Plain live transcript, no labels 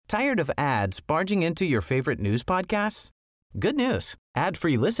Tired of ads barging into your favorite news podcasts? Good news.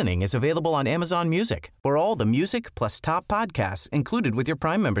 Ad-free listening is available on Amazon Music for all the music plus top podcasts included with your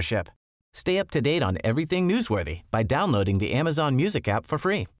Prime membership. Stay up to date on everything newsworthy by downloading the Amazon Music app for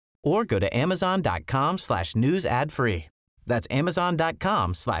free or go to amazon.com/news ad free. That's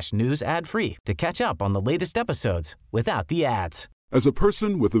amazon.com/news ad free to catch up on the latest episodes without the ads. As a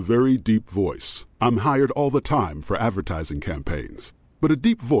person with a very deep voice, I'm hired all the time for advertising campaigns. But a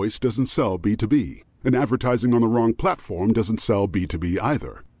deep voice doesn't sell B2B, and advertising on the wrong platform doesn't sell B2B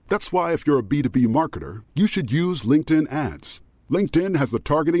either. That's why if you're a B2B marketer, you should use LinkedIn ads. LinkedIn has the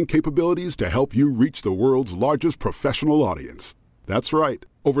targeting capabilities to help you reach the world's largest professional audience. That's right,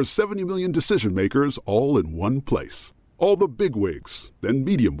 over 70 million decision makers all in one place. All the big wigs, then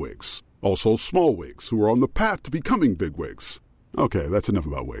medium wigs, also small wigs who are on the path to becoming big wigs. Okay, that's enough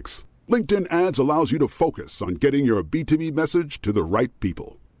about wigs. LinkedIn ads allows you to focus on getting your B2B message to the right people.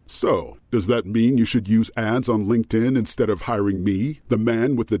 So, does that mean you should use ads on LinkedIn instead of hiring me, the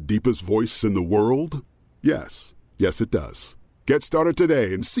man with the deepest voice in the world? Yes. Yes, it does. Get started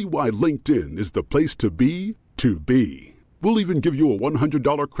today and see why LinkedIn is the place to be to be. We'll even give you a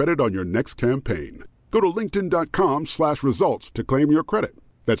 $100 credit on your next campaign. Go to linkedin.com/results to claim your credit.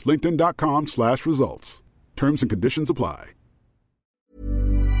 That's linkedin.com/results. Terms and conditions apply.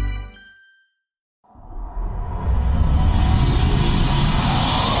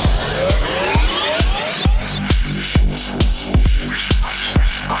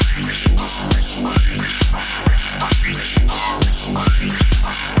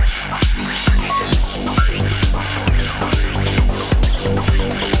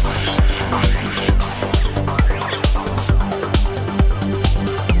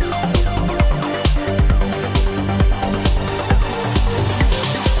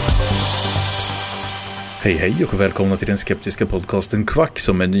 Hej och välkomna till den skeptiska podcasten Kvack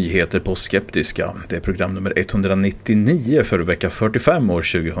som är nyheter på skeptiska. Det är program nummer 199 för vecka 45 år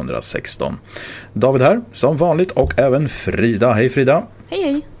 2016. David här, som vanligt, och även Frida. Hej Frida. Hej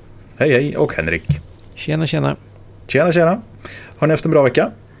hej. Hej hej, och Henrik. Tjena, tjena. Tjena, tjena. Har ni haft en bra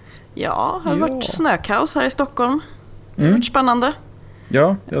vecka? Ja, har varit snökaos här i Stockholm. Det har varit spännande.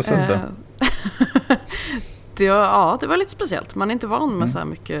 Ja, jag har sett det. Det var lite speciellt. Man är inte van med så här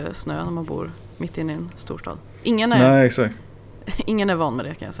mycket snö när man bor mitt inne i en storstad. Ingen är van med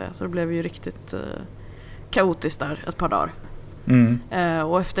det, kan jag säga. Så det blev ju riktigt kaotiskt där ett par dagar.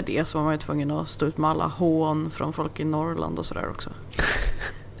 Och efter det så var man ju tvungen att stå ut med alla hån från folk i Norrland och sådär också.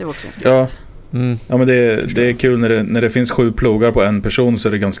 Det var också ganska roligt. Ja, men det är kul när det finns 7 plogar på en person, så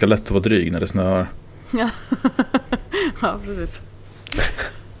är det ganska lätt att vara dryg när det snöar. Ja, precis.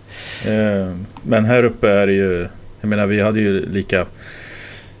 Men här uppe är det ju, jag menar, vi hade ju lika,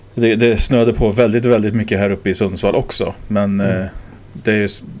 det snöade på väldigt, väldigt mycket här uppe i Sundsvall också, men det är ju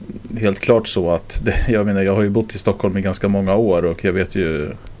helt klart så att jag menar, jag har ju bott i Stockholm i ganska många år och jag vet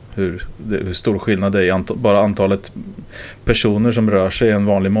ju hur stor skillnad det är i bara antalet personer som rör sig en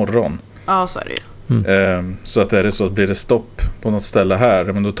vanlig morgon. Ja, så är det ju. Så att är det så att blir det stopp på något ställe här,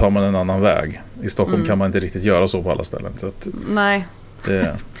 men då tar man en annan väg. I Stockholm kan man inte riktigt göra så på alla ställen, så att nej.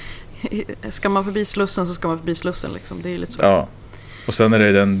 Det... Ska man förbi Slussen så ska man förbi Slussen liksom. Det är lite så. Ja. Och sen är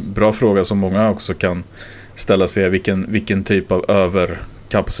det en bra fråga som många också kan ställa sig, vilken typ av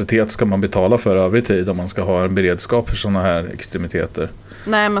överkapacitet ska man betala för övrig tid om man ska ha en beredskap för sådana här extremiteter.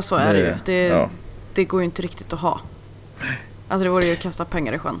 Nej, men så är det ju. Det går ju inte riktigt att ha. Alltså det vore ju att kasta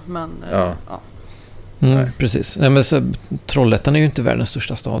pengar i sjön, men precis. Nej, men så, Trollhättan är ju inte världens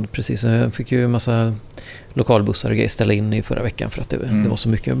största stad, precis. Jag fick ju en massa lokalbussar och grejer ställa in i förra veckan för att det var så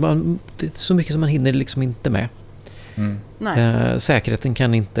mycket. Det är så mycket som man hinner liksom inte med. Säkerheten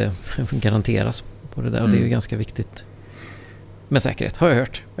kan inte garanteras på det där, och det är ju ganska viktigt med säkerhet, har jag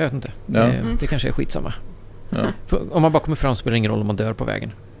hört. Jag vet inte. Det kanske är skitsamma. Om man bara kommer fram så spelar det ingen roll om man dör på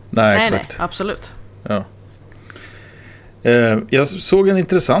vägen. Nej, exakt. Nej, absolut. Ja. Jag såg en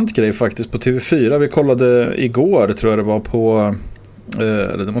intressant grej faktiskt på TV4. Vi kollade igår, tror jag det var, på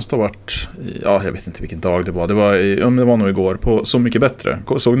eller det måste ha varit, jag vet inte vilken dag det var. Det var nog igår på Så mycket bättre.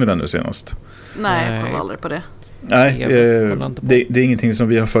 Såg ni den nu senast? Nej, jag kollade aldrig på det. Nej, det är ingenting som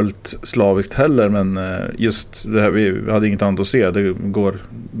vi har följt slaviskt heller, men just det här, vi hade inget annat att se. Det går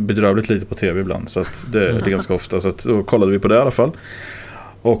bedrövligt lite på tv ibland, så att det är ganska ofta, så att då kollade vi på det i alla fall.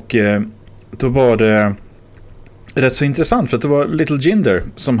 Och då var det rätt så intressant, för att det var Little Jinder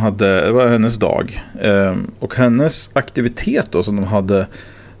som det var hennes dag, och hennes aktivitet då, som de hade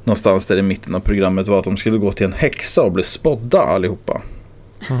någonstans där i mitten av programmet, var att de skulle gå till en häxa och bli spådda allihopa.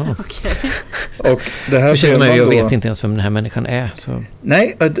 Okej. Och det här jag vet inte ens vem den här människan är, så.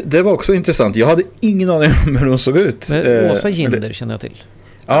 Nej, det var också intressant. Jag hade ingen aning om hur hon såg ut. Men Åsa Jinder känner jag till.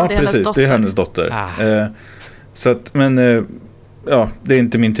 Ja, precis. Det är hennes dotter. Så att, men ja, det är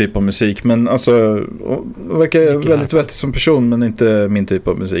inte min typ av musik. Men alltså, hon verkar väldigt vettig som person, men inte min typ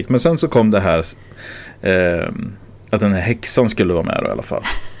av musik. Men sen så kom det här att den här häxan skulle vara med då, i alla fall.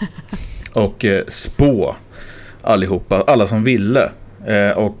 Och spå allihopa, alla som ville.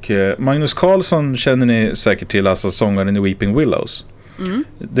 Och Magnus Carlsson känner ni säkert till, alltså sångaren i Weeping Willows.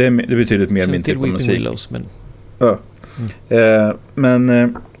 Det är betydligt mer min typ av musik. Willows, men... Ja.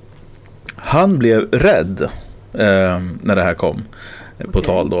 Men han blev rädd när det här kom på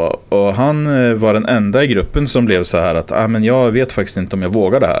tal då. Och han var den enda i gruppen som blev så här att men jag vet faktiskt inte om jag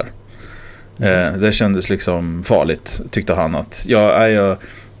vågar det här. Det kändes liksom farligt, tyckte han. Att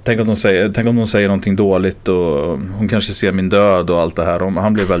tänk om de säger någonting dåligt och hon kanske ser min död och allt det här.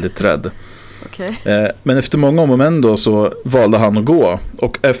 Han blev väldigt rädd. Men efter många om och men då så valde han att gå.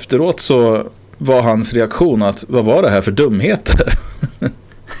 Och efteråt så var hans reaktion att vad var det här för dumheter?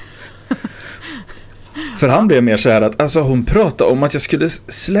 För han blev mer så här att alltså hon pratade om att jag skulle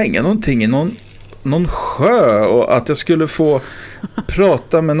slänga någonting i någon sjö och att jag skulle få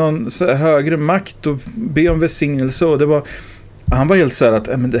prata med någon så högre makt och be om välsignelse, och han var helt så här att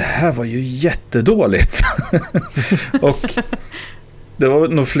men det här var ju jättedåligt. Och det var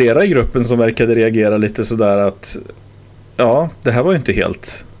nog flera i gruppen som verkade reagera lite så där att ja, det här var ju inte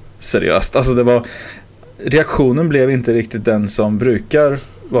helt seriöst. Alltså reaktionen blev inte riktigt den som brukar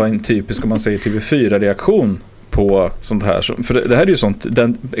vara en typisk, om man säger TV4-reaktion på sånt här. För det här är ju sånt,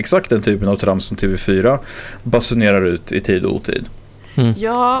 exakt den typen av trams som TV4 basunerar ut i tid och otid.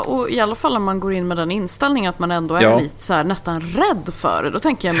 Ja, och i alla fall om man går in med den inställningen att man ändå är lite så här, nästan rädd för det, då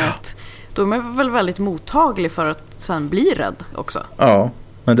tänker jag mig att då är man väl väldigt mottaglig för att sen bli rädd också. Ja,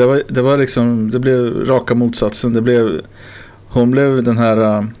 men det var liksom, det blev raka motsatsen. Hon blev den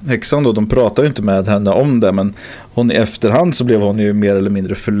här häxan då, de pratade ju inte med henne om det, men hon i efterhand så blev hon ju mer eller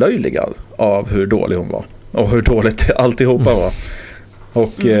mindre förlöjligad av hur dålig hon var. Och hur dåligt alltihopa var.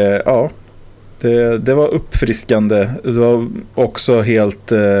 Och ja, det var uppfriskande. Det var också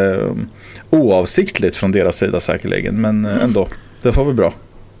helt oavsiktligt från deras sida säkerligen, men ändå, det var väl bra.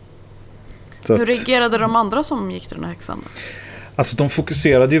 Så hur reagerade de andra som gick till den här häxan? Alltså de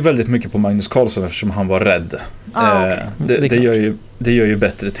fokuserade ju väldigt mycket på Magnus Carlsson eftersom han var rädd. Det gör ju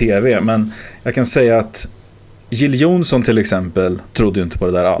bättre tv. Men jag kan säga att Jill Johnson till exempel trodde ju inte på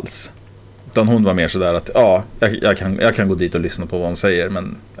det där alls. Utan hon var mer sådär att jag kan gå dit och lyssna på vad hon säger.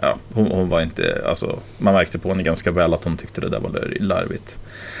 Men ja, hon var inte, alltså, man märkte på henne ganska väl att hon tyckte det där var larvigt.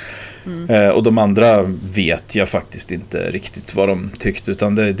 Och de andra vet jag faktiskt inte riktigt vad de tyckte,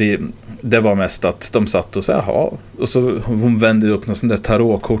 utan det var mest att de satt och sa och så hon vände upp någon sån där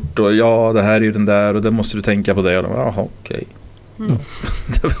tarotkort och det här är ju den där och det måste du tänka på det, och de okej.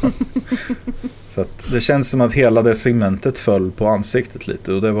 Så att det känns som att hela det segmentet föll på ansiktet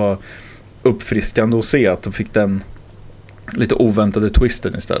lite, och det var uppfriskande att se att de fick den lite oväntade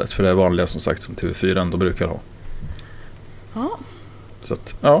twisten istället för det vanliga som sagt som TV4 ändå brukar ha. Så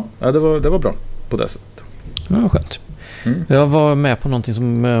att, det var bra på det sättet. Ja, skönt. Jag var med på någonting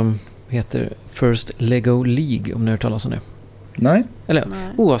som heter First Lego League, om ni har hört talas om det. Nej. Eller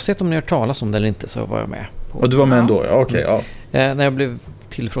oavsett om ni har hört talas om det eller inte, så var jag med. Och du var med ändå? Ja, okej. När jag blev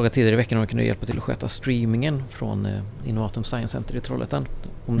tillfrågad tidigare i veckan om jag kunde hjälpa till att sköta streamingen från Innovatum Science Center i Trollhättan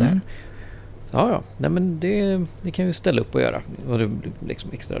om det här. Nej, men det kan ju ställa upp och göra. Och det blir liksom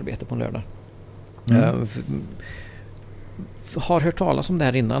extra arbete på en lördag. Har hört talas om det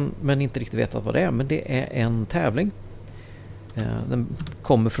här innan men inte riktigt vetat vad det är, men det är en tävling. Den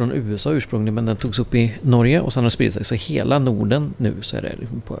kommer från USA ursprungligen, men den togs upp i Norge och sen har det spridit sig, så hela Norden nu så är det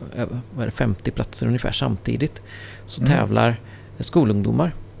på över 50 platser ungefär samtidigt så tävlar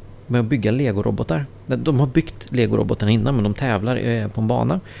skolungdomar med att bygga legorobotar. De har byggt legorobotarna innan, men de tävlar på en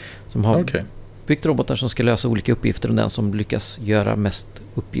bana som har byggt robotar som ska lösa olika uppgifter, och den som lyckas göra mest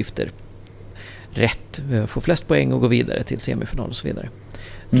uppgifter rätt får flest poäng och gå vidare till semifinal och så vidare.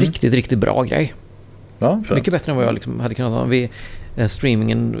 Riktigt, riktigt bra grej. Ja, mycket bättre än vad jag liksom hade kunnat ha.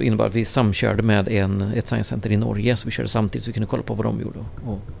 Streamingen innebar att vi samkörde med ett science center i Norge, så vi körde samtidigt så vi kunde kolla på vad de gjorde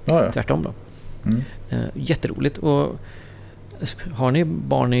och tvärtom då. Jätteroligt. Och har ni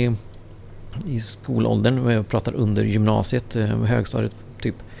barn i skolåldern, jag pratar under gymnasiet, högstadiet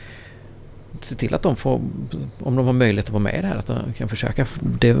typ, se till att de får, om de har möjlighet att vara med i det här, att de kan försöka.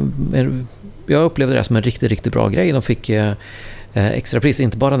 Jag upplevde det som en riktigt, riktigt bra grej. De fick extra pris,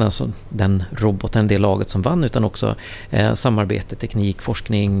 inte bara den roboten, det laget som vann, utan också samarbete, teknik,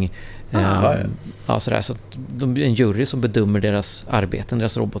 forskning, sådär. Så en jury som bedömer deras arbeten,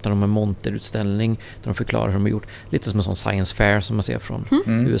 deras robotar, de har en monterutställning där de förklarar hur de har gjort. Lite som en sån science fair som man ser från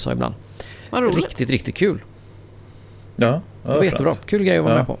USA ibland. Riktigt, riktigt kul. Ja, Det var jättebra. Kul grej att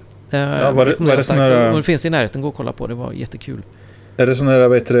vara med på. Var det sån här... Det finns i närheten, gå och kolla på. Det var jättekul. Är det sån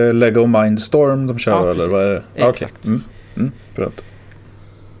här, Lego Mindstorm de kör? Ja, eller vad är det? Exakt. Okay. Bra.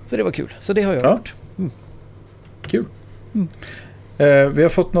 Så det var kul. Så det har jag gjort. Kul. Vi har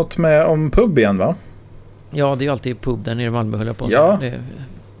fått något med om pub igen, va? Ja, det är ju alltid pub där nere i Malmö, höll jag på. Ja,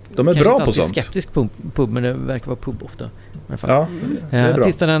 de är bra på sånt. Skeptisk pub, men det verkar vara pub ofta. I alla fall. Ja, det är bra.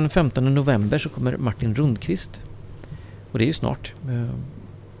 Tisdag den 15 november så kommer Martin Rundqvist. Och det är ju snart.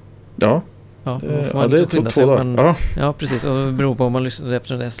 Ja, det är 2 dagar. Ja, precis. Och det beror på om man lyssnar,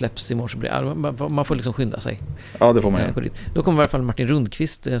 eftersom det släpps imorgon så blir man får liksom skynda sig. Ja, det får man. Då kommer i alla fall Martin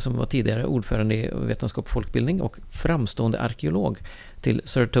Rundqvist, som var tidigare ordförande i vetenskap och folkbildning och framstående arkeolog, till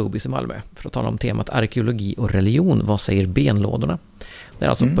Sir Tobis i Malmö för att tala om temat arkeologi och religion. Vad säger benlådorna? Det är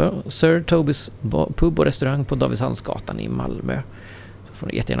alltså på Sir Tobis pub och restaurang på Davidshamnsgatan i Malmö. Så får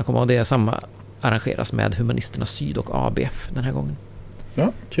ni jättegärna komma, och det är samma arrangeras med Humanisterna Syd och ABF den här gången.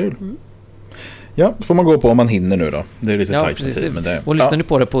 Ja, kul. Ja, då får man gå på om man hinner nu då. Det är lite tajt med tid. Men det... Och lyssnar ni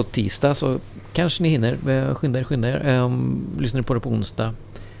på det på tisdag så kanske ni hinner. Skynda er. Lyssnar ni på det på onsdag,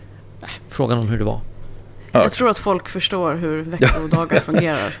 frågan om hur det var. Jag tror att folk förstår hur veckodagar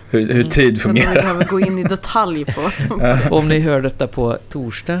fungerar. hur tid fungerar. Men de behöver gå in i detalj på. Om ni hör detta på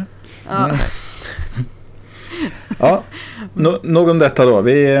torsdag. Ja, nog om detta då.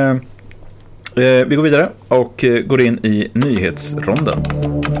 Vi går vidare och går in i nyhetsronden.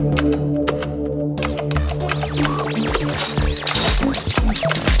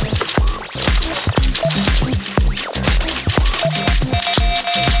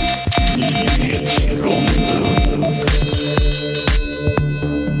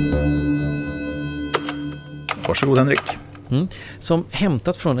 Varsågod, Henrik. Som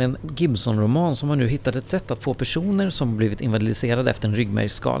hämtat från en Gibson-roman som har nu hittat ett sätt att få personer som blivit invalidiserade efter en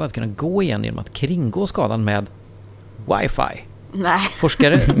ryggmärgsskada att kunna gå igen genom att kringgå skadan med wifi. Nej.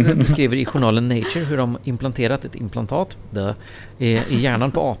 Forskare beskriver i journalen Nature hur de implanterat ett implantat i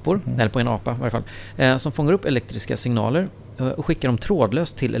hjärnan på apor, eller på en apa i varje fall, som fångar upp elektriska signaler och skickar dem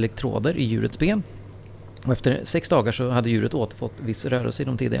trådlöst till elektroder i djurets ben. Och efter 6 dagar så hade djuret återfått viss rörelse i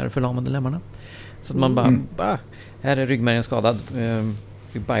de tidigare förlamande lemmarna. Så att man bara, här är ryggmärgen skadad.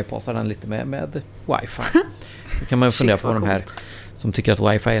 Vi bypassar den lite med wifi. Då kan man fundera på de här som tycker att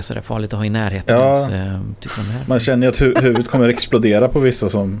wifi är så där farligt att ha i närheten. Ja, man känner ju att huvudet kommer att explodera på vissa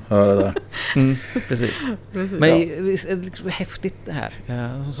som hör det där. Precis. Men det är liksom häftigt det här.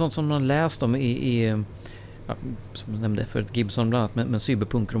 Sånt som man läst om i som jag nämnde för Gibson bland annat, med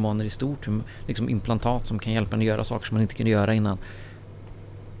cyberpunkromaner i stort. Liksom implantat som kan hjälpa en att göra saker som man inte kunde göra innan.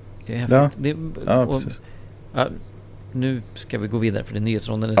 Det är häftigt. Precis. Nu ska vi gå vidare för det är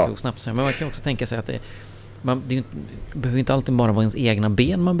nyhetsronden, det ska gå snabbt. Men man kan också tänka sig att det behöver inte alltid bara vara ens egna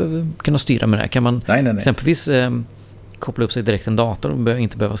ben man behöver kunna styra med det här. Kan man exempelvis koppla upp sig direkt till en dator och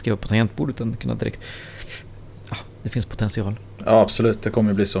inte behöva skriva på tangentbordet utan kunna direkt... det finns potential. Ja, absolut. Det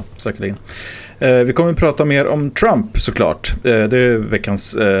kommer bli så, säkerligen. Vi kommer att prata mer om Trump såklart. Det är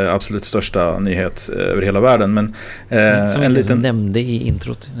veckans absolut största nyhet över hela världen. Men, som en liten nämnde i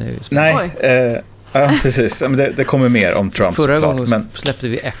introt. Nej, ja, precis. Men det kommer mer om Trump. Förra gången släppte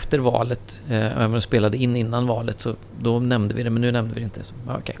vi efter valet. Även och spelade innan valet. Så då nämnde vi det, men nu nämnde vi det inte. Så,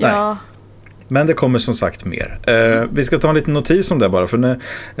 okay. Ja. Men det kommer som sagt mer. Vi ska ta en liten notis om det bara. För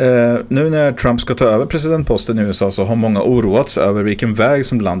nu när Trump ska ta över presidentposten i USA så har många oroats över vilken väg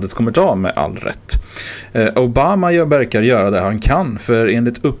som landet kommer ta med all rätt. Obama verkar göra det han kan. För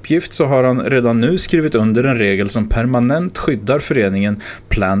enligt uppgift så har han redan nu skrivit under en regel som permanent skyddar föreningen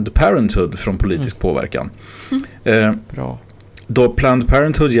Planned Parenthood från politisk påverkan. Bra. Då Planned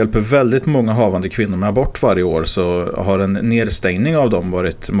Parenthood hjälper väldigt många havande kvinnor med abort varje år så har en nedstängning av dem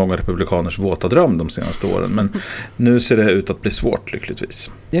varit många republikaners våta dröm de senaste åren. Men nu ser det ut att bli svårt,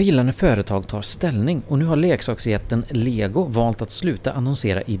 lyckligtvis. Jag gillar när företag tar ställning och nu har leksaksjätten Lego valt att sluta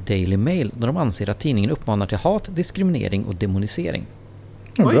annonsera i Daily Mail när de anser att tidningen uppmanar till hat, diskriminering och demonisering.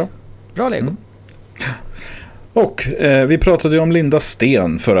 Bra Lego. Och vi pratade ju om Linda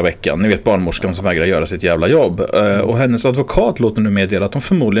Sten förra veckan. Ni vet, barnmorskan som vägrar göra sitt jävla jobb. Och hennes advokat låter nu meddela att de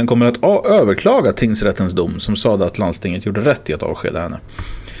förmodligen kommer att överklaga tingsrättens dom som sa att landstinget gjorde rätt i att avskeda henne.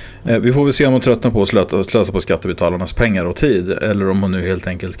 Vi får väl se om hon tröttnar på att slösa på skattebetalarnas pengar och tid. Eller om hon nu helt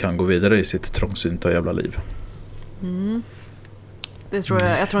enkelt kan gå vidare i sitt trångsynta jävla liv. Det tror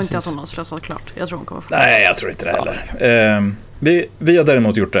jag tror inte att hon har slösat klart. Jag tror hon kommer få. Nej, jag tror inte det heller. Vi har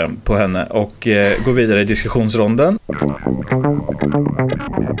däremot gjort det på henne och går vidare i diskussionsronden.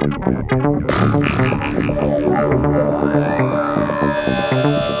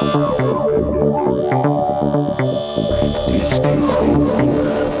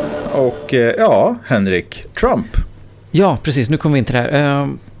 Och Henrik, Trump. Ja, precis. Nu kommer vi in till det här.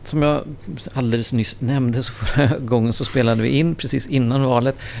 Som jag alldeles nyss nämnde så förra gången så spelade vi in precis innan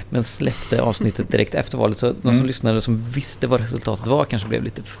valet men släppte avsnittet direkt efter valet. Så de som lyssnade som visste vad resultatet var kanske blev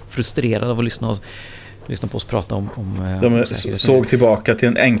lite frustrerade av att lyssna på oss prata om de såg tillbaka till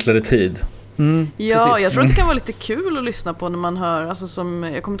en enklare tid. Ja, jag tror att det kan vara lite kul att lyssna på när man hör, alltså som,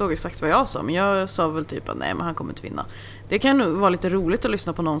 jag kommer inte ihåg exakt vad jag sa, men jag sa väl typ att nej, men han kommer inte vinna. Det kan nog vara lite roligt att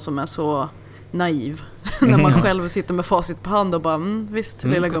lyssna på någon som är så naiv när man själv sitter med facit på hand och bara, visst,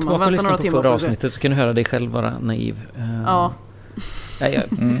 lilla gumman, vänta några timmar på avsnittet så kan du höra dig själv vara naiv. Ja.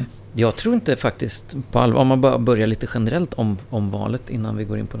 Jag tror inte faktiskt på allvar, om man bara börjar lite generellt om valet innan vi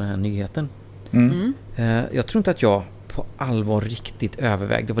går in på den här nyheten. Jag tror inte att jag på allvar riktigt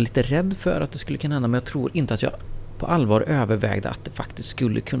övervägde. Jag var lite rädd för att det skulle kunna hända, men jag tror inte att jag på allvar övervägde att det faktiskt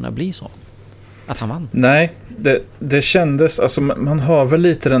skulle kunna bli så. Att han vann. Nej, det kändes, alltså man har väl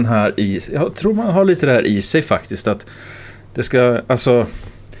lite den här jag tror man har lite det här i sig faktiskt, att det ska, alltså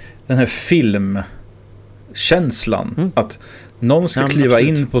den här filmkänslan att någon ska kliva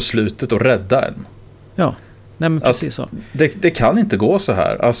in på slutet och rädda en. Ja, nej men precis så. Det kan inte gå så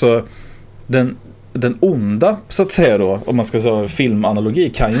här. Alltså den onda, så att säga då, om man ska säga filmanalogi,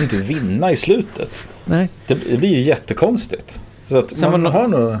 kan ju inte vinna i slutet. Nej. Det blir ju jättekonstigt. Så att sen man har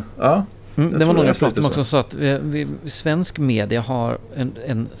nog, ja. Det var någon jag pratade om också, så att svensk media har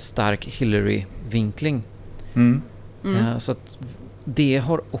en stark Hillary-vinkling. Så att det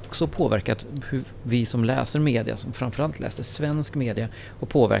har också påverkat hur vi som läser media, som framförallt läser svensk media, och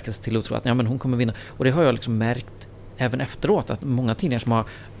påverkas till att tro att men hon kommer vinna. Och det har jag liksom märkt även efteråt, att många tidningar som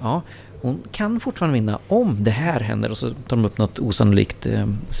har, hon kan fortfarande vinna om det här händer, och så tar de upp något osannolikt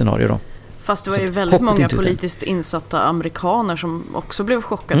scenario då. Fast det var ju väldigt många politiskt insatta amerikaner som också blev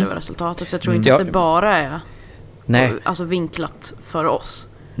chockade över resultatet, så jag tror inte att det bara är alltså vinklat för oss.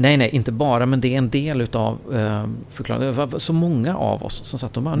 Nej, inte bara, men det är en del utav förklaringen. Det var så många av oss som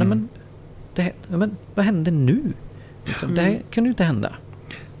satt och bara, men vad hände nu? Liksom, det här kunde ju inte hända.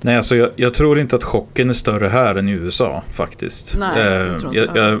 Nej, alltså jag tror inte att chocken är större här än i USA faktiskt. Nej,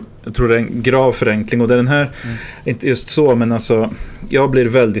 jag tror det är en grav förenkling, och det är den här, inte just så, men alltså jag blir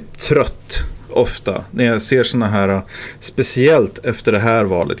väldigt trött ofta när jag ser såna här, speciellt efter det här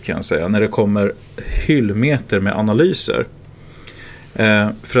valet kan jag säga, när det kommer hyllmeter med analyser.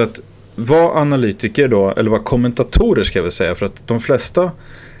 För att vara analytiker då, eller vara kommentatorer ska jag väl säga, för att de flesta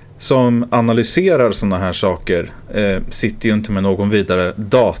som analyserar såna här saker sitter ju inte med någon vidare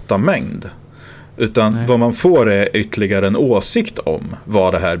datamängd, utan vad man får är ytterligare en åsikt om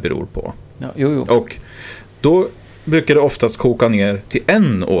vad det här beror på. Och då brukar det oftast koka ner till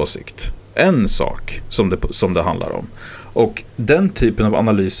en åsikt, en sak som det handlar om. Och den typen av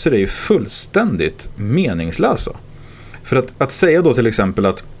analyser är ju fullständigt meningslösa. För att säga då till exempel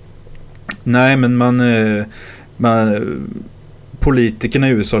att nej, men politikerna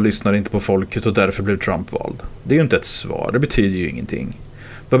i USA lyssnar inte på folket och därför blev Trump vald. Det är ju inte ett svar, det betyder ju ingenting.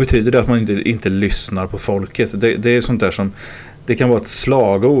 Vad betyder det att man inte lyssnar på folket? Det är sånt där som, det kan vara ett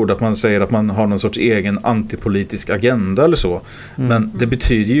slagord, att man säger att man har någon sorts egen antipolitisk agenda eller så. Men det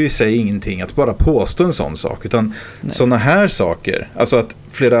betyder ju i sig ingenting att bara påstå en sån sak, utan såna här saker, alltså att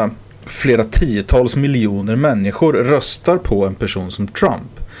flera tiotals miljoner människor röstar på en person som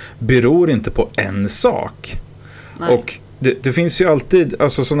Trump, beror inte på en sak. Nej. Och det finns ju alltid,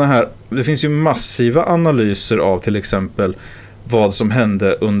 alltså såna här, det finns ju massiva analyser av till exempel vad som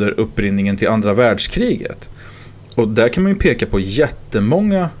hände under upprinningen till andra världskriget. Och där kan man ju peka på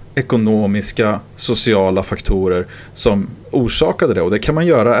jättemånga ekonomiska, sociala faktorer som orsakade det, och det kan man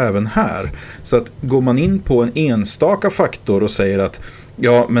göra även här. Så att går man in på en enstaka faktor och säger att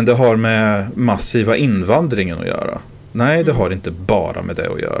men det har med massiva invandringen att göra. Nej, det har inte bara med det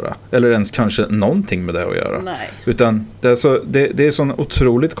att göra. Eller ens kanske någonting med det att göra. Nej. Utan det är sådana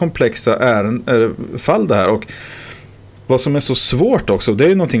otroligt komplexa fall det här. Och vad som är så svårt också, det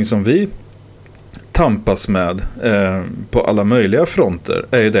är någonting som vi tampas med på alla möjliga fronter,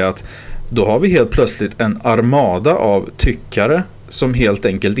 är ju det att då har vi helt plötsligt en armada av tyckare som helt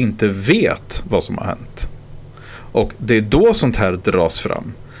enkelt inte vet vad som har hänt. Och det är då sånt här dras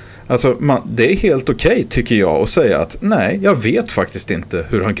fram. Alltså det är helt okej, tycker jag, att säga att nej, jag vet faktiskt inte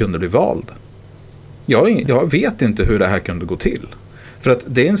hur han kunde bli vald. Jag vet inte hur det här kunde gå till. För att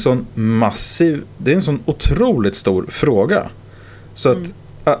det är en sån det är en sån otroligt stor fråga. Så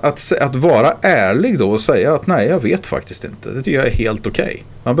att vara ärlig då och säga att nej, jag vet faktiskt inte, det tycker jag är helt okej.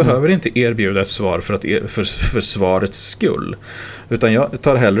 Man behöver inte erbjuda ett svar för svarets skull. Utan jag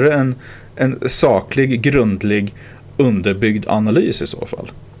tar hellre en saklig, grundlig, underbyggd analys i så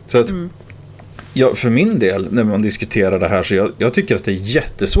fall. Så att för min del, när man diskuterar det här, så jag tycker att det är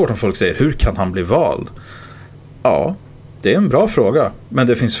jättesvårt om folk säger, hur kan han bli vald? Ja, Det är en bra fråga, men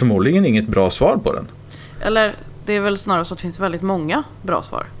det finns förmodligen inget bra svar på den. Eller det är väl snarare så att det finns väldigt många bra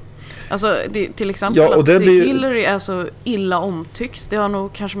svar. Alltså till exempel och det blir... Hillary är så illa omtyckt. Det har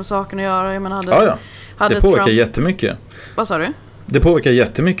nog kanske med saken att göra. Jag menar, det påverkar jättemycket. Vad sa du? Det påverkar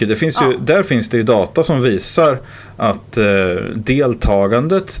jättemycket. Det finns där finns det ju data som visar att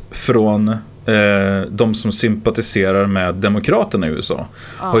deltagandet från de som sympatiserar med demokraterna i USA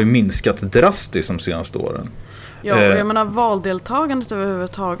har ju minskat drastiskt de senaste åren. Ja, och jag menar valdeltagandet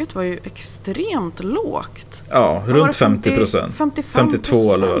överhuvudtaget var ju extremt lågt. Ja, runt 50%.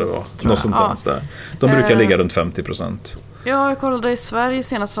 52 eller vad det var. Något sånt där. De brukar ligga runt 50%. Ja, jag kollade i Sverige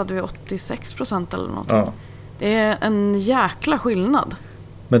senast så hade vi 86% eller någonting. Ja. Det är en jäkla skillnad.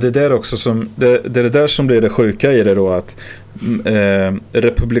 Men det där också som det är det där som blir det sjuka i det då, att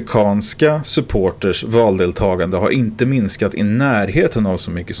republikanska supporters valdeltagande har inte minskat i närheten av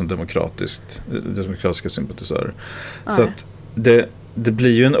så mycket som demokratiska sympatisörer. Nej. Så att det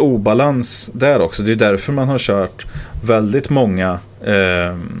blir ju en obalans där också. Det är därför man har kört väldigt många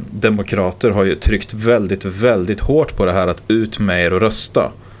demokrater har ju tryckt väldigt, väldigt hårt på det här att ut med er och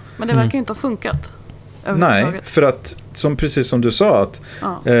rösta. Men det verkar ju inte ha funkat. Nej, för att precis som du sa att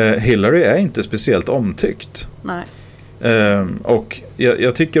Hillary är inte speciellt omtyckt. Nej. Och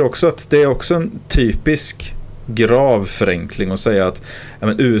jag tycker också att det är också en typisk grav förenkling att säga att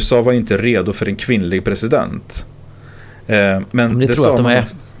USA var inte redo för en kvinnlig president. Men det tror jag att de är.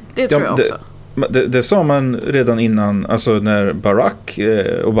 Det tror jag också. Det sa man redan innan, alltså när Barack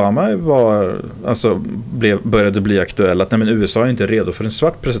Obama började bli aktuell, att USA är inte redo för en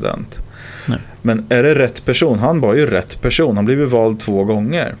svart president. Nej. Men är det rätt person? Han var ju rätt person. Han blev ju vald 2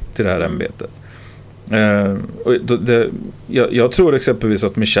 gånger till det här ämbetet. Jag tror exempelvis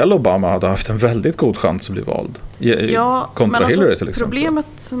att Michelle Obama hade haft en väldigt god chans att bli vald kontra Hillary till exempel.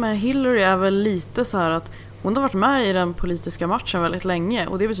 Problemet med Hillary är väl lite så här att hon har varit med i den politiska matchen väldigt länge,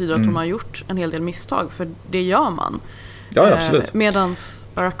 och det betyder att hon har gjort en hel del misstag, för det gör man. Ja, absolut. Medans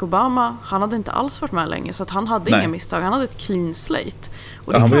Barack Obama, han hade inte alls varit med länge, så att han hade inga misstag. Han hade ett clean slate.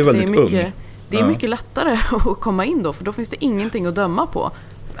 Och det han var ju väldigt ung. Det är mycket lättare att komma in då, för då finns det ingenting att döma på.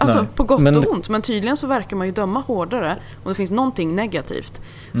 Alltså på gott och ont, men tydligen så verkar man ju döma hårdare om det finns någonting negativt,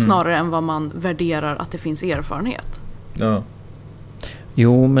 snarare än vad man värderar att det finns erfarenhet. Ja.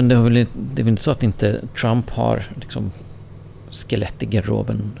 Jo, men det är väl inte så att inte Trump har liksom skelett i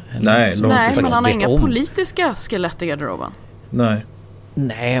garderoben. Nej, men han har inga politiska skelett i garderoben.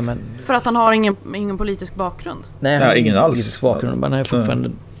 Nej, men... För att han har ingen politisk bakgrund. Nej, ingen alls. Politisk bakgrund, men han är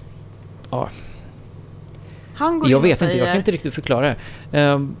fortfarande... Ja. Jag vet inte, jag kan inte riktigt förklara det.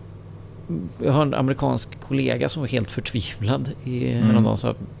 Jag har en amerikansk kollega som var helt förtvivlad någon dag,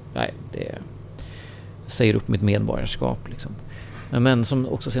 sa nej, det säger upp mitt medborgarskap liksom. Men som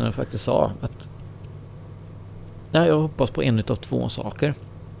också senare faktiskt sa att jag hoppas på en av 2 saker.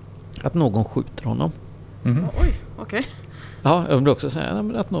 Att någon skjuter honom. Oj, okej. Ja, jag vill också säga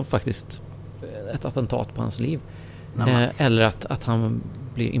att någon faktiskt ett attentat på hans liv. Eller att han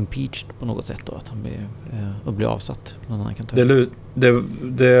blir impeached på något sätt då, att han blir avsatt. Någon annan kan ta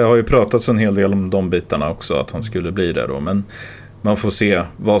det har ju pratats en hel del om de bitarna också, att han skulle bli det då, men man får se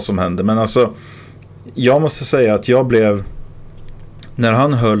vad som händer. Men alltså, jag måste säga att jag blev, när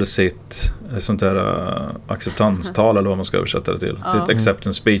han höll sitt sånt där acceptanstal eller vad man ska översätta det till, sitt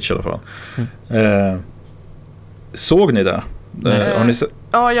acceptance speech i alla fall. Såg ni det? Har ni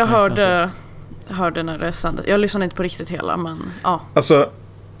ja, jag hörde när det sändes. Jag lyssnade inte på riktigt hela, men ja. Alltså,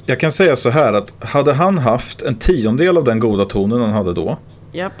 jag kan säga så här att hade han haft en 10% av den goda tonen han hade då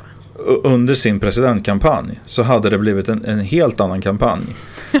under sin presidentkampanj, så hade det blivit en helt annan kampanj.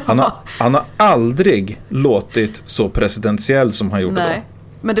 Han har aldrig låtit så presidentiell som han gjorde då.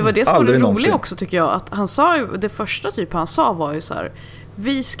 Men det var det som var det roliga också, tycker jag, att han sa ju, det första typ han sa var ju så här: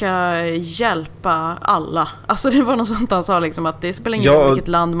 vi ska hjälpa alla. Alltså det var något sånt han sa liksom, att det spelar ingen roll vilket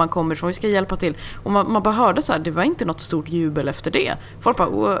land man kommer ifrån, vi ska hjälpa till. Och man bara hörde så här, det var inte något stort jubel efter det. Folk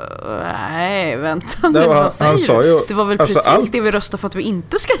bara, nej, vänta nu, vad säger du? Det var väl precis det vi röstade för att vi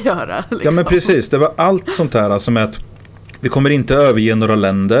inte ska göra liksom. Ja, men precis, det var allt sånt här som att vi kommer inte överge några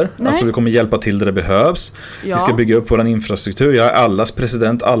länder. Nej. Alltså vi kommer hjälpa till där det behövs. Ja. Vi ska bygga upp vår infrastruktur. Jag är allas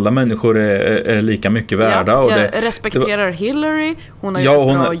president. Alla människor är lika mycket värda. Ja, jag respekterar Hillary. Hon har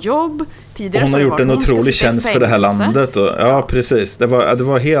gjort bra jobb. Tidigare hon har gjort en otrolig tjänst för det här landet. Och, ja, precis. Det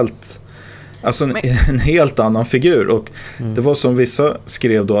var helt... Alltså en helt annan figur. Och det var som vissa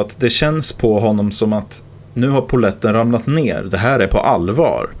skrev då, att det känns på honom som att nu har poletten ramlat ner. Det här är på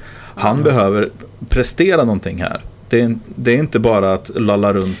allvar. Han behöver prestera någonting här. Det är inte bara att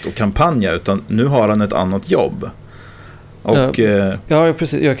lalla runt och kampanja, utan nu har han ett annat jobb. Och, ja,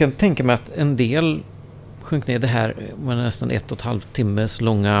 precis. Jag kan tänka mig att en del sjönk ner det här med nästan 1,5 timmes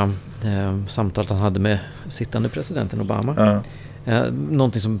långa samtalet han hade med sittande presidenten Obama.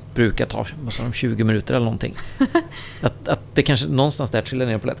 Någonting som brukar ta 20 minuter eller någonting. Att det kanske någonstans där trillar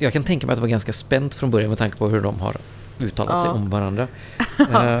ner på lätt. Jag kan tänka mig att det var ganska spänt från början med tanke på hur de har uttalat sig om varandra.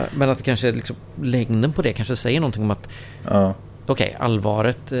 Men att det kanske liksom, längden på det kanske säger någonting om att okej,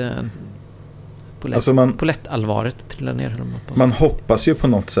 allvaret pollettallvaret trillar ner. Man hoppas ju på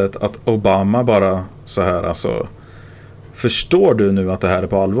något sätt att Obama bara så här, alltså, förstår du nu att det här är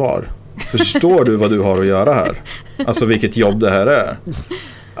på allvar? Förstår du vad du har att göra här? Alltså vilket jobb det här är.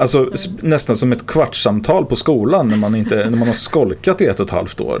 Alltså nästan som ett kvartssamtal på skolan när man har skolkat i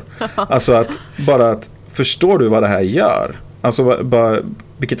 1,5 år. Alltså att förstår du vad det här gör? Alltså bara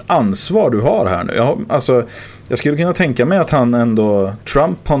vilket ansvar du har här nu. Jag skulle kunna tänka mig att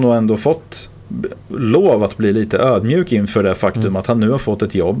Trump har nog ändå fått lov att bli lite ödmjuk inför det faktum att han nu har fått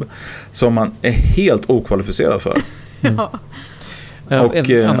ett jobb som han är helt okvalificerad för. Och,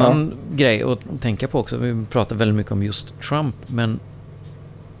 en annan grej att tänka på också, vi pratar väldigt mycket om just Trump, men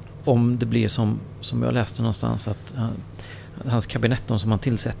om det blir som jag läste någonstans att hans kabinett, de som han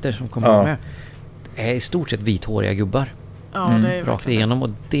tillsätter som kommer med, är i stort sett vithåriga gubbar. Det är rakt igenom, och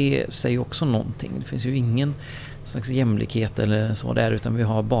det säger också någonting. Det finns ju ingen slags jämlikhet eller så där, utan vi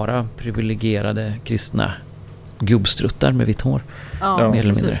har bara privilegierade kristna gubbstruttar med vitt hår. Ja,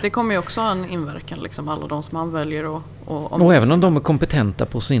 precis. Det kommer ju också en inverkan, liksom, alla de som man väljer och även om de är kompetenta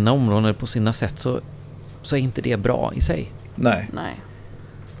på sina områden, på sina sätt, så är inte det bra i sig. Nej.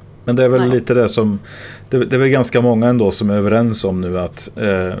 Men det är väl lite det som det är väl ganska många ändå som är överens om nu att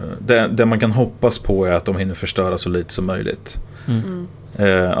det man kan hoppas på är att de hinner förstöra så lite som möjligt.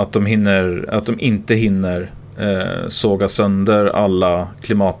 Att de inte hinner såga sönder alla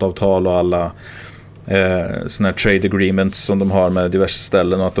klimatavtal och alla såna här trade agreements som de har med diverse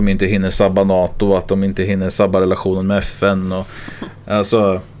ställen, och att de inte hinner sabba NATO och att de inte hinner sabba relationen med FN och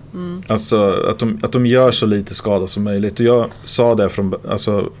alltså att de gör så lite skada som möjligt. Och jag sa det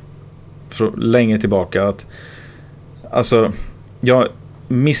från länge tillbaka att jag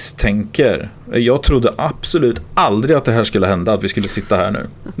misstänker, jag trodde absolut aldrig att det här skulle hända, att vi skulle sitta här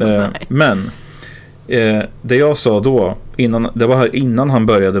nu. Men det jag sa då innan han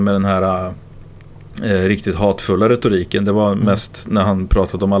började med den här riktigt hatfulla retoriken, det var mest när han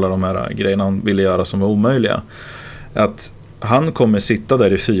pratade om alla de här grejerna han ville göra som var omöjliga, att han kommer sitta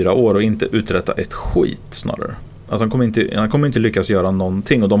där i 4 år och inte uträtta ett skit snarare. Alltså han kommer inte lyckas göra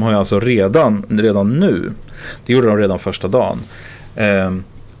någonting, och de har ju alltså redan nu, det gjorde de redan första dagen,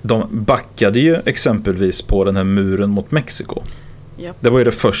 de backade ju exempelvis på den här muren mot Mexiko. Yep. Det var ju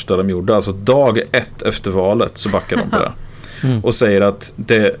det första de gjorde, alltså dag 1 efter valet så backade de på det. Och säger att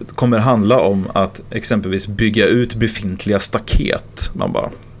det kommer handla om att exempelvis bygga ut befintliga staket. Man bara,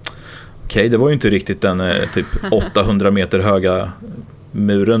 okej, det var ju inte riktigt den typ 800 meter höga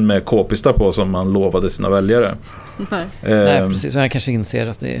muren med k-pistar på som man lovade sina väljare. Nej, precis. Så jag kanske inser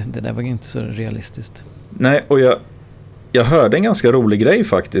att det där var inte så realistiskt. Nej, och jag hörde en ganska rolig grej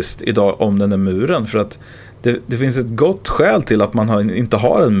faktiskt idag om den där muren, för att det finns ett gott skäl till att man inte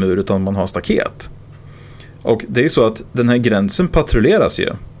har en mur utan man har staket. Och det är ju så att den här gränsen patrulleras ju.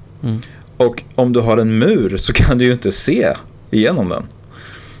 Och om du har en mur så kan du ju inte se igenom den.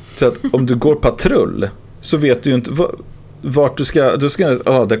 Så att om du går patrull så vet du ju inte vart du ska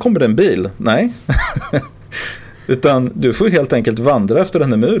där kommer det en bil. Nej. Utan du får helt enkelt vandra efter den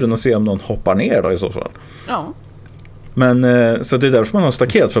här muren och se om någon hoppar ner då i så fall. Ja. Men så det är därför man har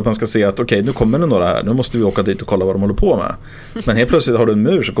staket, för att man ska se att okej, nu kommer det några här. Nu måste vi åka dit och kolla vad de håller på med. Men helt plötsligt har du en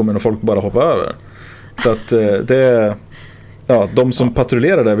mur så kommer folk bara hoppa över. Så att de som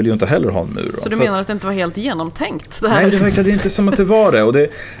patrullerar där vill ju inte heller ha en mur. Så du menar att det inte var helt genomtänkt? Det här? Nej, det verkade inte som att det var det.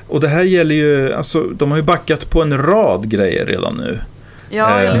 Och det här gäller ju, alltså, de har ju backat på en rad grejer redan nu.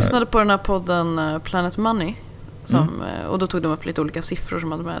 Ja, jag lyssnade på den här podden Planet Money. Och då tog de upp lite olika siffror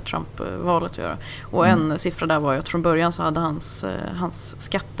som hade med Trump-valet att göra. Och en siffra där var ju att från början så hade hans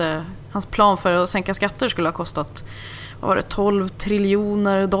plan för att sänka skatter skulle ha kostat, vad var det, 12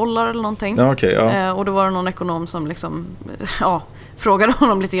 triljoner dollar eller någonting. Ja, okay, ja. Och då var det någon ekonom som liksom, frågade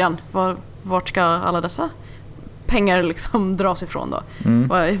honom lite grann, vart ska alla dessa pengar liksom dras ifrån då?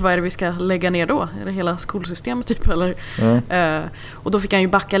 Vad är det vi ska lägga ner då? Är det hela skolsystemet typ? Eller? Och då fick han ju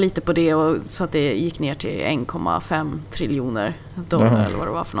backa lite på det, och så att det gick ner till 1,5 triljoner dollar eller vad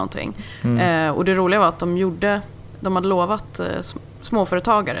det var för någonting. Och det roliga var att de hade lovat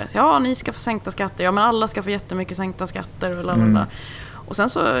småföretagare, ja, ni ska få sänkta skatter, ja men alla ska få jättemycket sänkta skatter och lalala. Och sen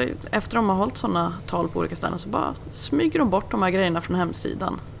så efter de har hållit sådana tal på olika ställen så bara smyger de bort de här grejerna från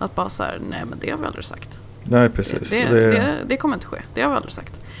hemsidan. Att bara så här, nej men det har vi aldrig sagt. Nej, precis. Det kommer inte ske. Det har vi aldrig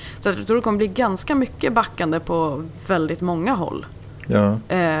sagt. Så jag tror det kommer bli ganska mycket backande på väldigt många håll. Ja.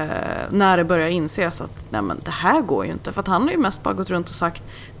 När det börjar inses att nej, men det här går ju inte. För att han har ju mest bara gått runt och sagt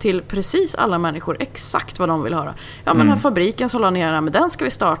till precis alla människor exakt vad de vill höra. Ja, men den här fabriken som la ner där, men den ska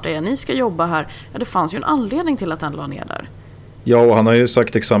vi starta igen. Ni ska jobba här. Ja, det fanns ju en anledning till att den la ner där. Ja, och han har ju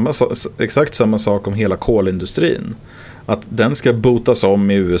sagt exakt samma sak om hela kolindustrin. Att den ska botas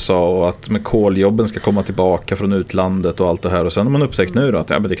om i USA och att med koljobben ska komma tillbaka från utlandet och allt det här. Och sen har man upptäckt nu att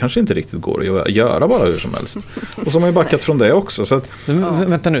men det kanske inte riktigt går att göra bara hur som helst. Och så har man ju backat från det också. Så att,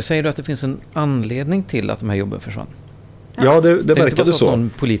 vänta nu, säger du att det finns en anledning till att de här jobben försvann? Ja, det verkade så. Någon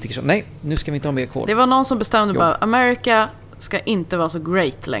politiker sa, nej, nu ska vi inte ha mer kol. Det var någon som bestämde bara, Amerika ska inte vara så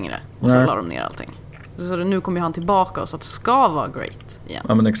great längre. Och så la de ner allting. Så nu kommer han tillbaka och så att det ska vara great igen.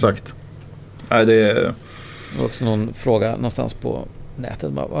 Ja, men exakt. Nej, det var också någon fråga någonstans på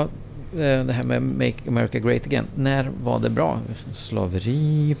nätet. Bara, det här med Make America Great Again. När var det bra?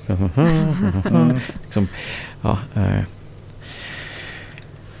 Slaveri. Liksom, ja, nej,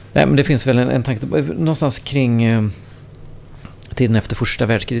 men det finns väl en tanke någonstans kring tiden efter första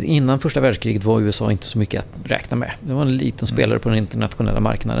världskriget. Innan första världskriget var USA inte så mycket att räkna med. Det var en liten spelare på den internationella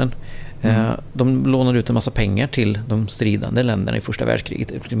marknaden. De lånade ut en massa pengar till de stridande länderna i första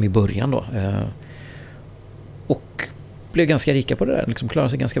världskriget i början då. Och blev ganska rika på det där. Liksom klarade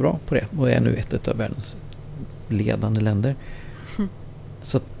sig ganska bra på det. Och är nu ett av världens ledande länder.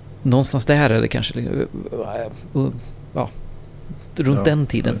 Så att någonstans där är det kanske runt den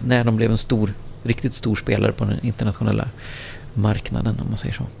tiden när de blev en riktigt stor spelare på den internationella marknaden, om man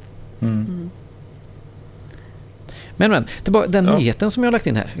säger så. Men tillbaka, den nyheten som jag har lagt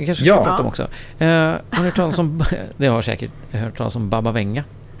in här. Vi kanske ska prata om också. Har hört talas om, det har säkert hört talas om Baba Vanga.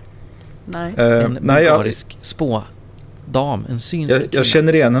 Nej. En bulgarisk spådam, en synsk kvinna. Jag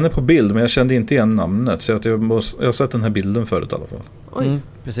känner igen henne på bild, men jag kände inte igen namnet. Så jag har sett den här bilden förut i alla fall.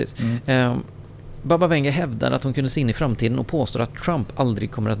 Precis. Baba Vanga hävdar att hon kunde se in i framtiden och påstår att Trump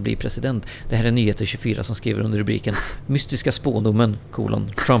aldrig kommer att bli president. Det här är Nyheter 24 som skriver under rubriken Mystiska spådomen,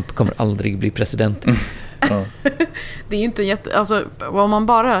 Trump kommer aldrig bli president. Det är ju inte alltså, om man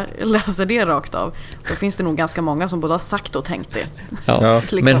bara läser det rakt av, då finns det nog ganska många som både har sagt och tänkt det.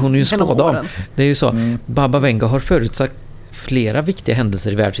 Liksom, men hon är ju spådam. Det är ju så. Baba Vanga har förutsagt flera viktiga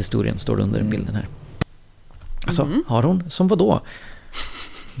händelser i världshistorien, står det under bilden här. Alltså, har hon? Som vadå?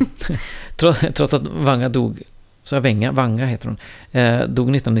 Trots att Vanga dog, så Vanga heter hon,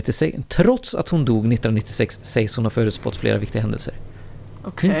 dog 1996. Trots att hon dog 1996 sägs hon ha förutspått flera viktiga händelser.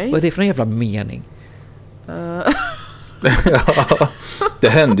 Okej. Vad är det för en jävla mening? Det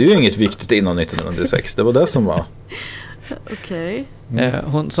hände ju inget viktigt innan 1996. Det var det som var. Okej.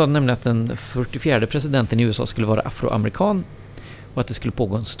 Hon sa nämligen att den 44:e presidenten i USA skulle vara afroamerikan och att det skulle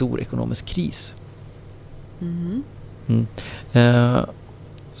pågå en stor ekonomisk kris.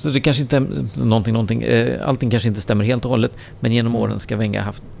 Så det kanske inte någonting allting kanske inte stämmer helt och hållet, men genom åren ska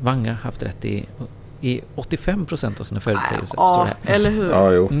Vanga haft rätt i 85% av sina förutsägelser, står det här. Eller hur?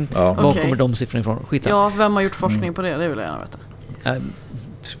 Ja, jo. Var kommer de siffrorna ifrån? Skitsamma. Ja, vem har gjort forskning på det? Det vill jag gärna veta.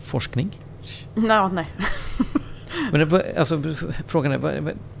 Forskning? Nej. Men alltså, frågan är, vad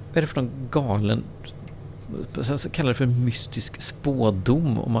är det för någon galen, jag kallar det för mystisk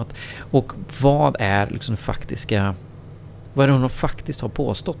spådom om att, och vad är liksom faktiska, vad är det hon faktiskt har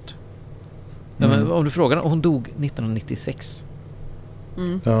påstått? Men om du frågar, hon dog 1996.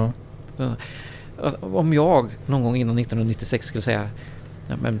 Ja. Om jag någon gång innan 1996 skulle säga,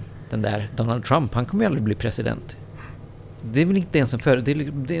 ja, men den där Donald Trump, han kommer ju aldrig bli president. Det är väl inte ens det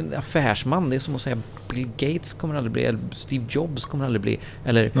är en affärsman. Det är som att säga Bill Gates kommer aldrig bli, eller Steve Jobs kommer aldrig bli,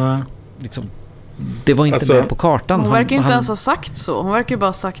 eller liksom, det var inte med på kartan. Hon verkar ju inte ens ha sagt så. Hon verkar ju bara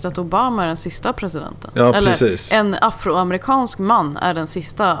ha sagt att Obama är den sista presidenten. Ja, eller precis. En afroamerikansk man är den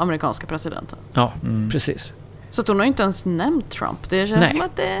sista amerikanska presidenten. Ja, precis. Så att hon har inte ens nämnt Trump. Det känns som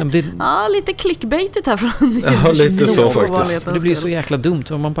att det är lite clickbaitigt här från. Ja, lite så faktiskt. Det blir så jäkla dumt.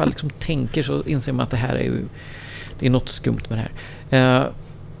 Om man bara liksom tänker så inser man att det här är ju, det är något skumt med det här.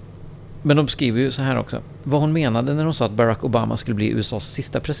 Men de skriver ju så här också. Vad hon menade när hon sa att Barack Obama skulle bli USAs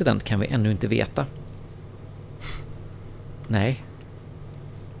sista president kan vi ännu inte veta. Nej.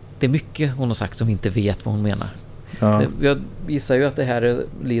 Det är mycket hon har sagt som vi inte vet vad hon menar. Ja. Jag gissar ju att det här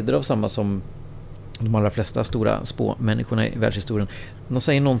lider av samma som de allra flesta stora spåmänniskorna i världshistorien. De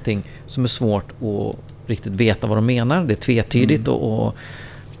säger någonting som är svårt att riktigt veta vad de menar. Det är tvetydigt och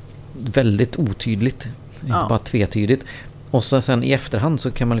väldigt otydligt. Inte bara tvetydigt. Och så sen i efterhand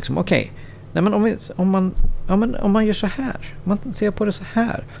så kan man liksom, nej, men om man gör så här, om man ser på det så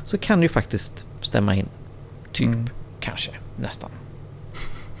här, så kan det ju faktiskt stämma in. Typ, kanske, nästan.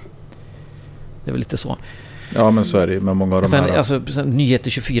 Det är väl lite så. Ja, men så är det med många av de här. Alltså,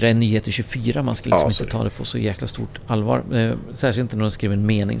 nyheter 24 är nyheter 24. Man ska liksom inte ta det på så jäkla stort allvar. Särskilt inte när de skriver en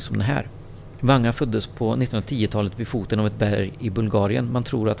mening som det här. Vanga föddes på 1910-talet vid foten av ett berg i Bulgarien. Man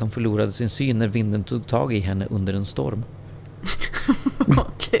tror att han förlorade sin syn när vinden tog tag i henne under en storm.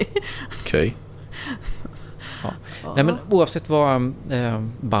 Okej. Ja. Nej, men oavsett vad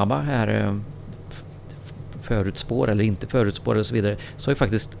Baba här förutspår eller inte förutspår och så vidare, så har ju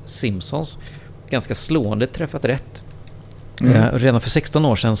faktiskt Simpsons ganska slående träffat rätt. Redan för 16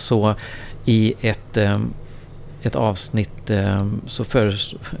 år sedan så i ett avsnitt så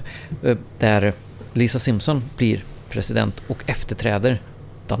där Lisa Simpson blir president och efterträder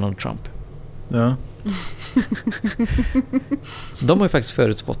Donald Trump. Ja. Så de har ju faktiskt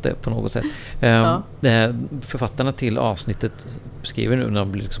förutspått det på något sätt. Författarna till avsnittet skriver nu när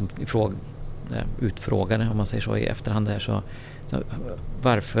de blir liksom utfrågade, om man säger så, i efterhand där, så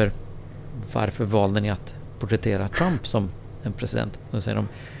varför valde ni att porträttera Trump som en president? Då säger de,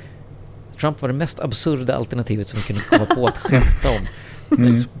 Trump var det mest absurda alternativet som vi kunde komma på att skämta om.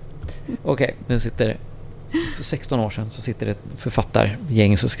 Okej, nu sitter för 16 år sedan så sitter ett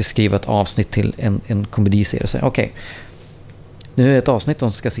författargäng som ska skriva ett avsnitt till en komediserie och säger okej, nu är det ett avsnitt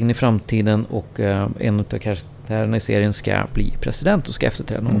som ska se in i framtiden och en av karaktärerna i serien ska bli president och ska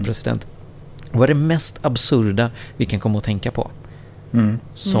efterträda någon president. Vad är det mest absurda vi kan komma att tänka på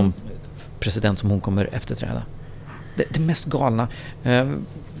som president som hon kommer efterträda? Det mest galna,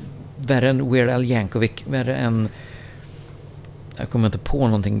 värre än Weird Al Yankovic, värre än, jag kommer inte på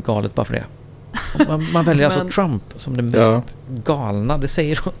någonting galet bara för det. Man väljer alltså Trump som det mest galna. Det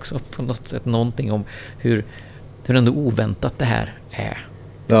säger också på något sätt någonting om hur ändå oväntat det här är.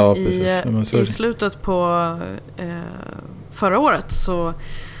 Ja, precis. I slutet på förra året så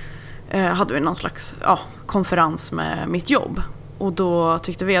hade vi någon slags konferens med mitt jobb. Och då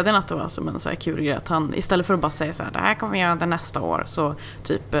tyckte vdn att det var som en så här kul grej att han, istället för att bara säga så här, det här kommer vi göra det nästa år, så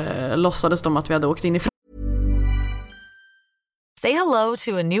typ låtsades de att vi hade åkt in i Say hello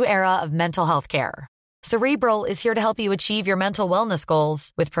to a new era of mental health care. Cerebral is here to help you achieve your mental wellness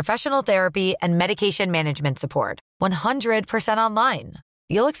goals with professional therapy and medication management support. 100% online.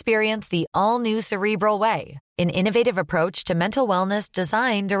 You'll experience the all-new Cerebral way, an innovative approach to mental wellness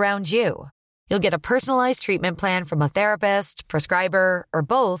designed around you. You'll get a personalized treatment plan from a therapist, prescriber, or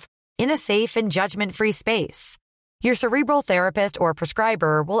both in a safe and judgment-free space. Your Cerebral therapist or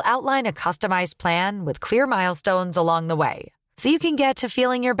prescriber will outline a customized plan with clear milestones along the way, so you can get to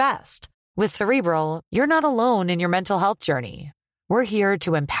feeling your best. With Cerebral, you're not alone in your mental health journey. We're here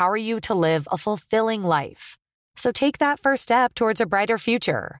to empower you to live a fulfilling life. So take that first step towards a brighter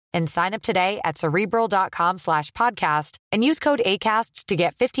future and sign up today at Cerebral.com/podcast and use code ACAST to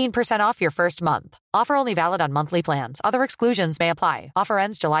get 15% off your first month. Offer only valid on monthly plans. Other exclusions may apply. Offer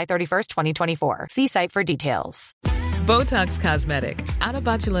ends July 31st, 2024. See site for details. Botox Cosmetic, out of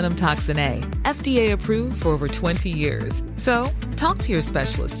botulinum toxin A, FDA approved for over 20 years. So, talk to your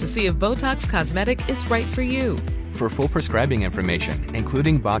specialist to see if Botox Cosmetic is right for you. For full prescribing information,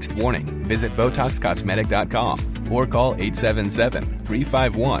 including boxed warning, visit BotoxCosmetic.com or call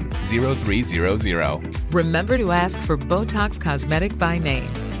 877-351-0300. Remember to ask for Botox Cosmetic by name.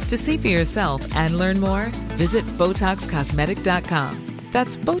 To see for yourself and learn more, visit BotoxCosmetic.com.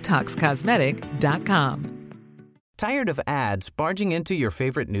 That's BotoxCosmetic.com. Tired of ads barging into your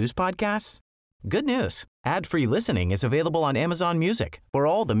favorite news podcasts? Good news. Ad-free listening is available on Amazon Music for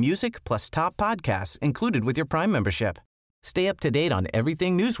all the music plus top podcasts included with your Prime membership. Stay up to date on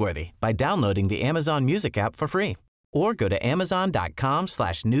everything newsworthy by downloading the Amazon Music app for free or go to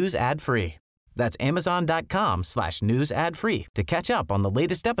amazon.com/news ad free. That's amazon.com/news ad free to catch up on the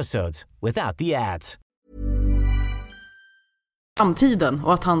latest episodes without the ads. Framtiden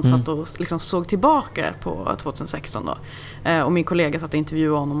och att han satt och liksom såg tillbaka på 2016 då. Och min kollega satt och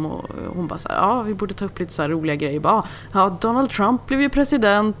intervjuade honom och hon bara så här, vi borde ta upp lite så här roliga grejer. Bara, Donald Trump blev ju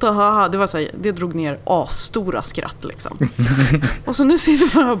president och det var så här, det drog ner stora skratt liksom. Och så nu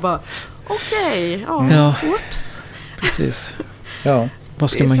sitter man och bara okej, whoops. Precis. Ja, vad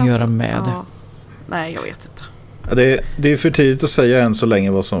ska man göra med det? Nej, jag vet inte. Det är för tidigt att säga än så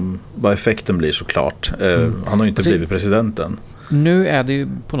länge vad effekten blir såklart. Han har ju inte blivit presidenten. Nu är det ju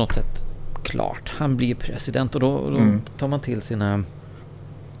på något sätt klart. Han blir president och då tar man till sina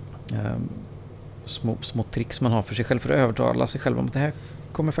små tricks man har för sig själv för att övertala sig själv om att det här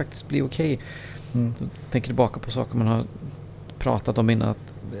kommer faktiskt bli okej. Tänker tillbaka på saker man har pratat om innan, att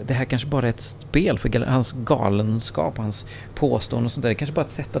det här kanske bara är ett spel för hans galenskap, hans påstående och sånt där. Det kanske bara är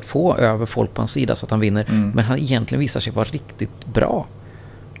ett sätt att få över folk på hans sida så att han vinner. Men han egentligen visar sig vara riktigt bra.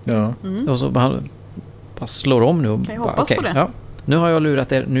 Ja. Och så han bara slår om nu. Och kan jag hoppas på det? Ja. Nu har jag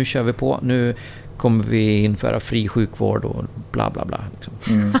lurat er, nu kör vi på, nu kommer vi införa fri sjukvård och bla bla bla. Liksom.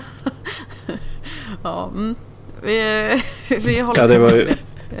 Vi håller på med det.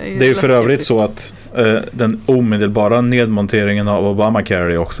 Det är ju för övrigt så att den omedelbara nedmonteringen av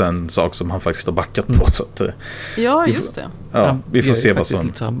Obamacare är också en sak som han faktiskt har backat på. Så att, ja, just det. Ja, vi får se vad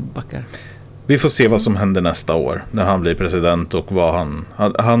som... Vi får se vad som händer nästa år när han blir president och vad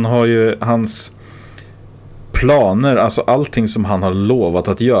han har ju hans planer, alltså allting som han har lovat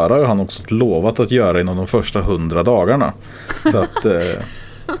att göra har han också lovat att göra inom de första 100 dagarna. Så att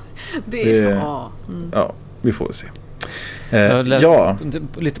ja, vi får se.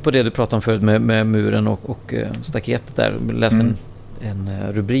 Lite på det du pratade om förut med muren och staketet där. Läs en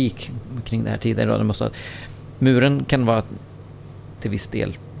rubrik kring det här tidigare. Muren kan vara till viss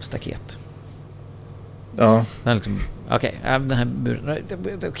del staket. Ja. Liksom, den här muren,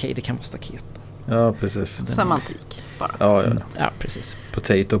 det kan vara staket. Ja, precis. Semantik bara. Ja, precis.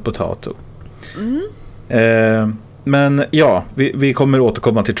 Potato. Men ja, vi kommer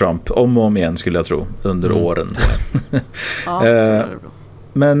återkomma till Trump om och om igen skulle jag tro under åren.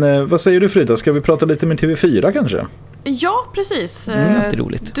 Men vad säger du, Frida? Ska vi prata lite med TV4 kanske? Ja, precis. Det är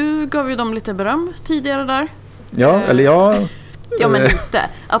roligt. Du gav ju dem lite beröm tidigare där. Ja, eller ja. Ja, men lite.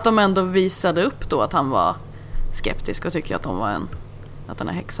 Att de ändå visade upp då att han var skeptisk och tycker att att den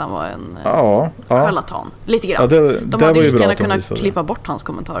här häxan var en charlatan. Lite grann. Ja, de hade lika gärna kunnat klippa bort hans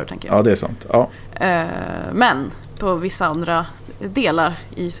kommentarer, tänker jag. Ja, det är sant. Ja. Men på vissa andra delar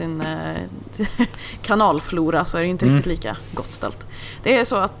i sin kanalflora så är det inte riktigt lika gott ställt. Det är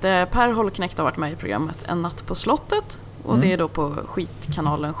så att Per Holknekt har varit med i programmet En natt på slottet. Och det är då på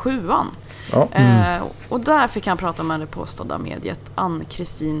skitkanalen 7an. Ja. Och där fick han prata med det påstådda mediet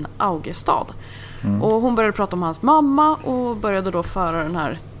Ann-Kristin Augestad. Och hon började prata om hans mamma och började då föra den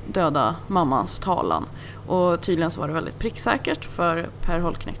här döda mammans talan. Och tydligen så var det väldigt pricksäkert, för Per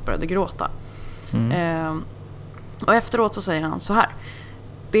Holknekt började gråta. Och efteråt så säger han så här: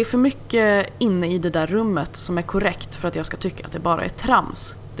 det är för mycket inne i det där rummet som är korrekt för att jag ska tycka att det bara är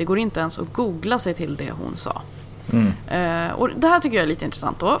trams. Det går inte ens att googla sig till det hon sa. Och det här tycker jag är lite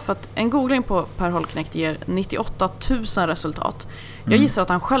intressant då, för att en googling på Per Holknekt ger 98 000 resultat. Jag gissar att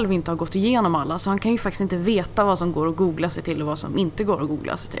han själv inte har gått igenom alla, så han kan ju faktiskt inte veta vad som går att googla sig till och vad som inte går att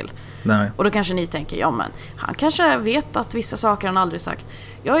googla sig till. Nej. Och då kanske ni tänker, ja men han kanske vet att vissa saker han aldrig sagt.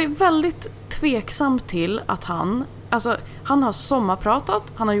 Jag är väldigt tveksam till att han har sommarpratat,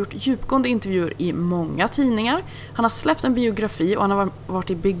 han har gjort djupgående intervjuer i många tidningar, han har släppt en biografi och han har varit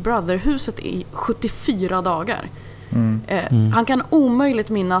i Big Brother-huset i 74 dagar. Han kan omöjligt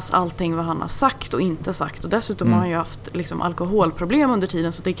minnas allting vad han har sagt och inte sagt, och dessutom har han ju haft liksom alkoholproblem under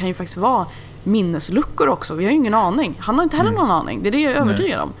tiden, så det kan ju faktiskt vara minnesluckor också. Vi har ju ingen aning. Han har inte heller någon aning. Det är det jag är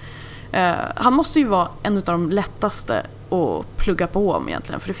övertygad om. Han måste ju vara en av de lättaste att plugga på om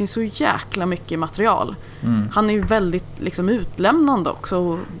egentligen, för det finns så jäkla mycket material. Han är ju väldigt liksom utlämnande också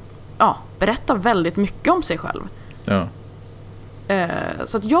och berättar väldigt mycket om sig själv. Ja.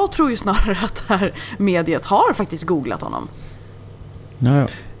 Så att jag tror ju snarare att det här mediet har faktiskt googlat honom. Ja.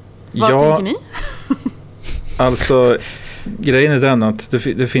 Vad tänker ni? Alltså, grejen är den att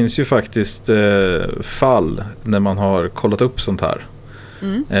det finns ju faktiskt fall när man har kollat upp sånt här.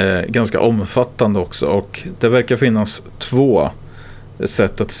 Ganska omfattande också, och det verkar finnas 2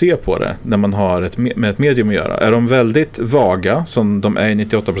 sätt att se på det när man har med ett medium att göra. Är de väldigt vaga, som de är i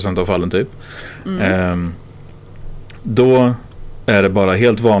 98% av fallen typ, då är det bara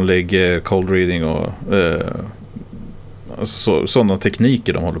helt vanlig cold reading och alltså sådana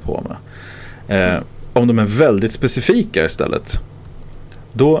tekniker de håller på med. Om de är väldigt specifika istället,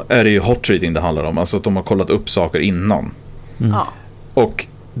 då är det ju hot reading det handlar om, alltså att de har kollat upp saker innan. Och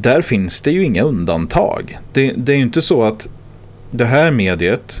där finns det ju inga undantag. Det är ju inte så att det här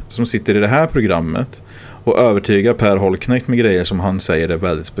mediet som sitter i det här programmet och övertygar Per Holknekt med grejer som han säger är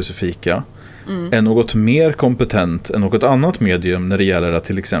väldigt specifika är något mer kompetent än något annat medium när det gäller att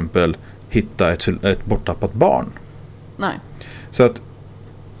till exempel hitta ett borttappat barn. Nej. Så att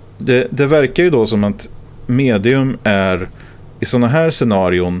det verkar ju då som att medium är, i sådana här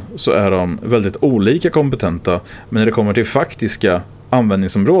scenarion så är de väldigt olika kompetenta, men när det kommer till faktiska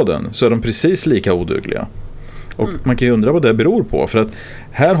användningsområden så är de precis lika odugliga. Och man kan ju undra vad det beror på, för att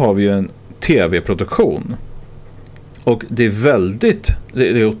här har vi ju en tv-produktion och det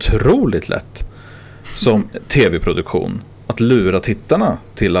är otroligt lätt som tv-produktion att lura tittarna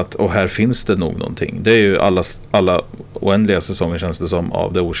till att här finns det nog någonting. Det är ju alla oändliga säsonger, känns det som,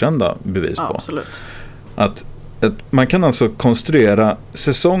 av det okända bevis på. Absolut. Att man kan alltså konstruera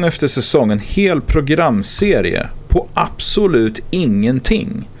säsong efter säsong en hel programserie på absolut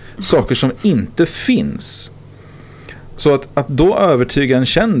ingenting. Saker som inte finns. Så att då övertyga en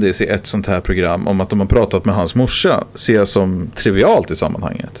kändis i ett sånt här program om att de har pratat med hans morsa ser jag som trivialt i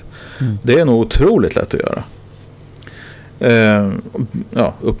sammanhanget. Det är nog otroligt lätt att göra.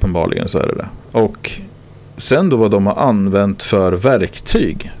 Ja, uppenbarligen så är det. Och sen då vad de har använt för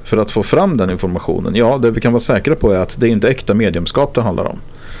verktyg för att få fram den informationen. Ja, det vi kan vara säkra på är att det är inte äkta mediumskap det handlar om.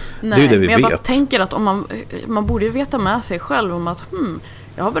 Nej, det är det vi men jag vet. bara tänker att om man borde ju veta med sig själv om att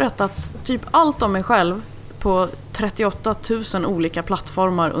jag har berättat typ allt om mig själv på 38 000 olika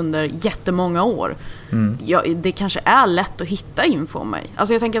plattformar under jättemånga år. Det kanske är lätt att hitta info om mig.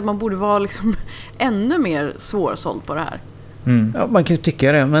 Alltså jag tänker att man borde vara liksom ännu mer svårsåld på det här. Ja, man kan ju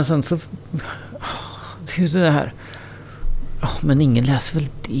tycka det, men sen så det är ju det här. Men ingen läser väl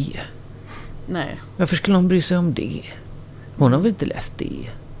det? Nej. Varför skulle någon bry sig om det? Hon har väl inte läst det?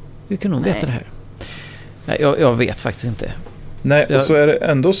 Hur kan hon veta det här? Nej, jag vet faktiskt inte. Nej, och så är det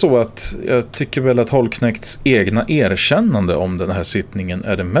ändå så att jag tycker väl att Holknekts egna erkännande om den här sittningen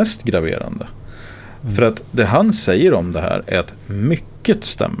är det mest graverande. För att det han säger om det här är att mycket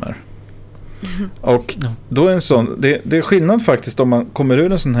stämmer. Och då är en sån, det är skillnad faktiskt om man kommer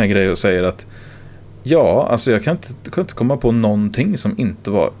ur en sån här grej och säger att ja, alltså jag kan inte komma på någonting som inte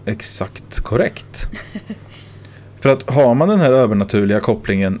var exakt korrekt. För att har man den här övernaturliga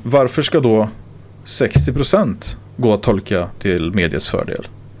kopplingen, varför ska då 60% gå att tolka till mediets fördel?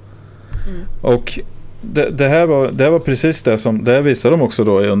 Och det här var precis det som det visade de också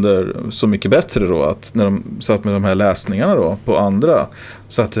då under Så mycket bättre då, att när de satt med de här läsningarna då på andra,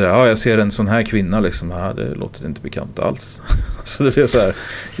 så att jag ser en sån här kvinna liksom, det låter inte bekant alls. Så det blev så här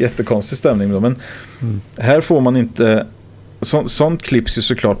jättekonstig stämning då, men här får man inte sånt klipps ju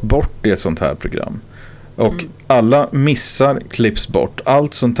såklart bort i ett sånt här program. Och alla missar klipps bort.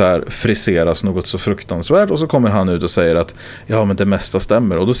 Allt sånt här friseras något så fruktansvärt. Och så kommer han ut och säger att ja, men det mesta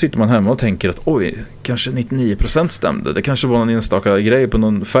stämmer. Och då sitter man hemma och tänker att oj, kanske 99% stämde. Det kanske var någon enstaka grej på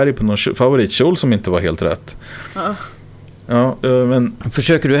någon färg på någon favoritkjol som inte var helt rätt. Ja, men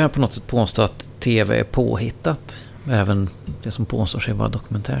försöker du här på något sätt påstå att tv är påhittat? Även det som påstår sig vara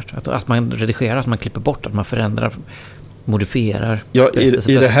dokumentärt. Att man redigerar, att man klipper bort, att man förändrar, modifierar. Ja, i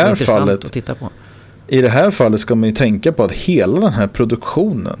det här fallet att titta på. I det här fallet ska man ju tänka på att hela den här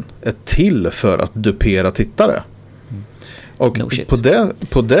produktionen är till för att dupera tittare. Och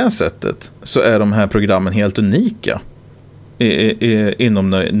på det sättet så är de här programmen helt unika inom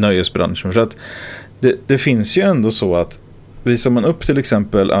nöjesbranschen. För att det finns ju ändå så att visar man upp till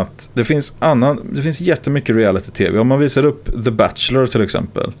exempel att det finns jättemycket reality-tv. Om man visar upp The Bachelor till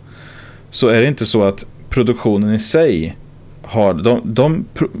exempel, så är det inte så att produktionen i sig de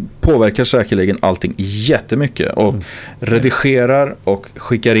påverkar säkerligen allting jättemycket och redigerar och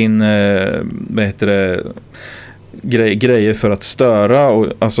skickar in grejer för att störa och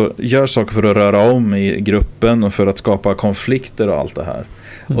alltså gör saker för att röra om i gruppen och för att skapa konflikter och allt det här.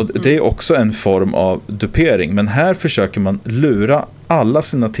 Och det är också en form av dupering, men här försöker man lura alla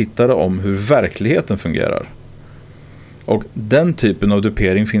sina tittare om hur verkligheten fungerar. Och den typen av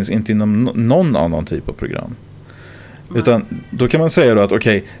dupering finns inte inom någon annan typ av program. Utan då kan man säga då att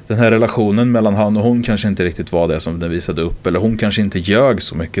okej, den här relationen mellan han och hon kanske inte riktigt var det som den visade upp, eller hon kanske inte ljög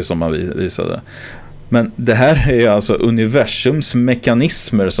så mycket som man visade. Men det här är alltså universums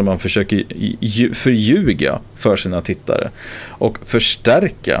mekanismer som man försöker förljuga för sina tittare och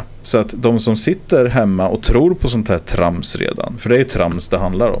förstärka så att de som sitter hemma och tror på sånt här trams redan, för det är ju trams det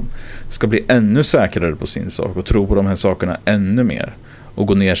handlar om, ska bli ännu säkrare på sin sak och tro på de här sakerna ännu mer och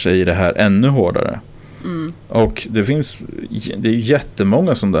gå ner sig i det här ännu hårdare. Och det är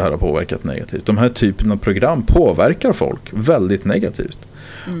jättemånga som det här har påverkat negativt. De här typen av program påverkar folk väldigt negativt.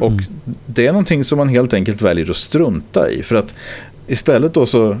 Och det är någonting som man helt enkelt väljer att strunta i. För att istället då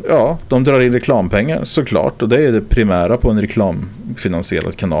så, ja, de drar in reklampengar såklart. Och det är det primära på en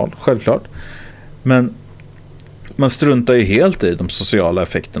reklamfinansierad kanal, självklart. Men man struntar ju helt i de sociala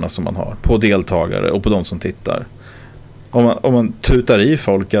effekterna som man har på deltagare och på de som tittar. Om man tutar i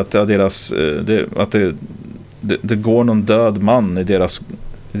folk att det går någon död man i deras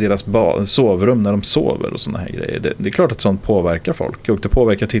sovrum när de sover och såna här grejer. Det är klart att sånt påverkar folk. Och det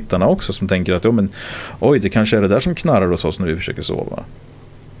påverkar tittarna också som tänker att oj, det kanske är det där som knarrar hos oss när vi försöker sova.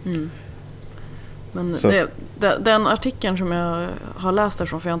 Men den artikeln som jag har läst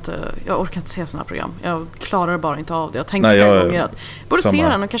därifrån, för jag orkar inte se såna här program. Jag klarar bara inte av det. Jag tänkte flera gånger att borde se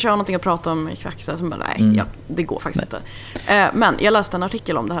den och kanske ha någonting att prata om i kvacksa. Det går faktiskt inte. Men jag läste en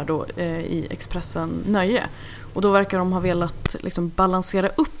artikel om det här då i Expressen Nöje. Och då verkar de ha velat liksom balansera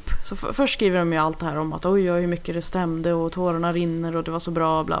upp Så först skriver de ju allt det här om att oj, hur mycket det stämde och tårarna rinner och det var så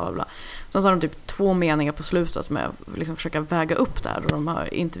bra, bla bla bla. Sen så har de typ 2 meningar på slutet med att liksom försöka väga upp det här, och de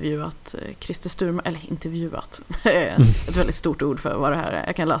har intervjuat Christer Sturmark, eller intervjuat, ett väldigt stort ord för vad det här är.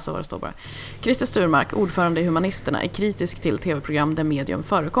 Jag kan läsa vad det står bara. Christer Sturmark, ordförande i Humanisterna, är kritisk till tv-program där medium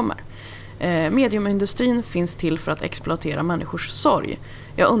förekommer. Mediumindustrin finns till för att exploatera människors sorg.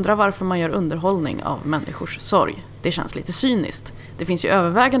 Jag undrar varför man gör underhållning av människors sorg. Det känns lite cyniskt. Det finns ju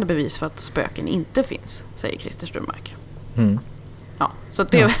övervägande bevis för att spöken inte finns, säger Christer Sturmark. Ja, så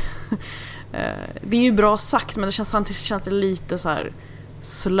att det, det är ju bra sagt, men det känns samtidigt lite så här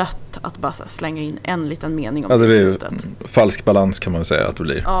slött att bara så här slänga in en liten mening om det slutet. Falsk balans kan man säga att det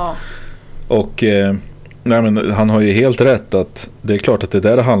blir. Ja. Och nej, men han har ju helt rätt att det är klart att det är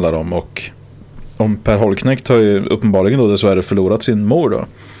där det handlar om, och om Per Holknekt har ju uppenbarligen då dessvärre förlorat sin mor då.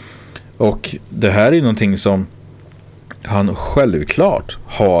 Och det här är någonting som han självklart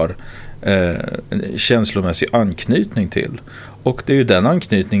har en känslomässig anknytning till. Och det är ju den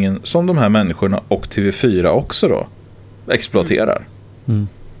anknytningen som de här människorna och TV4 också då exploaterar.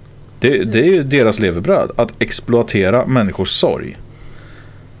 Det är ju deras levebröd, att exploatera människors sorg.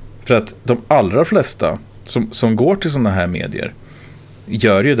 För att de allra flesta som går till sådana här medier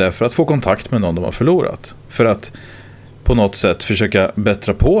gör ju det för att få kontakt med någon de har förlorat. För att på något sätt försöka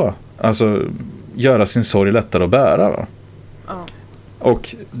bättra på, alltså göra sin sorg lättare att bära, va? Ja.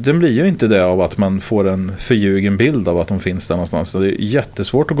 Och den blir ju inte det av att man får en förljugen bild av att de finns där någonstans. Det är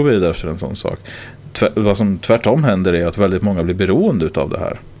jättesvårt att gå vidare för en sån sak. Vad som tvärtom händer är att väldigt många blir beroende av det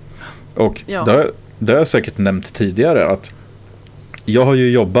här. Och det har jag säkert nämnt tidigare, att jag har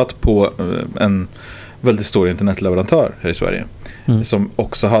ju jobbat på en väldigt stor internetleverantör här i Sverige som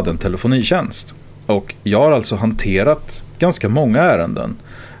också hade en telefonitjänst. Och jag har alltså hanterat ganska många ärenden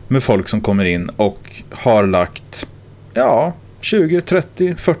med folk som kommer in och har lagt 20,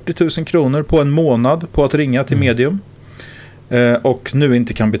 30, 40 000 kronor på en månad på att ringa till medium och nu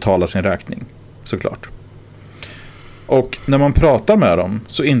inte kan betala sin räkning, såklart. Och när man pratar med dem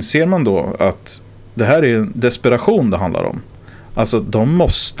så inser man då att det här är en desperation det handlar om. Alltså de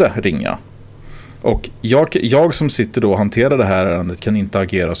måste ringa. Och jag som sitter då och hanterar det här ärendet kan inte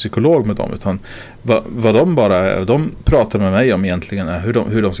agera psykolog med dem, utan vad de pratar med mig om egentligen är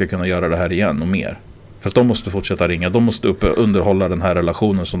hur de ska kunna göra det här igen och mer. För att de måste fortsätta ringa, de måste underhålla den här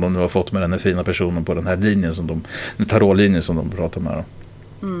relationen som de nu har fått med den här fina personen på den här linjen den tarotlinjen som de pratar med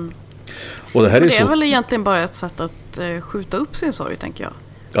dem. Och det här är väl egentligen bara ett sätt att skjuta upp sin sorg, tänker jag.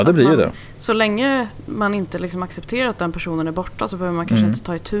 Ja, det blir ju det. Så länge man inte liksom accepterar att den personen är borta, så behöver man kanske inte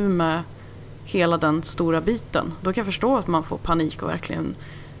ta itu med hela den stora biten. Då kan jag förstå att man får panik och verkligen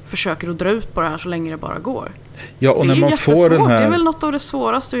försöker att dra ut på det här så länge det bara går. Ja, och när man får den här... Det är väl något av det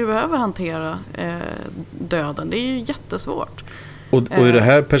svåraste vi behöver hantera, döden. Det är ju jättesvårt. Och i det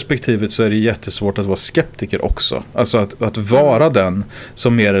här perspektivet så är det jättesvårt att vara skeptiker också. Alltså att vara den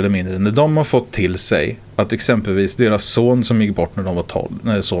som mer eller mindre, när de har fått till sig att exempelvis deras son som gick bort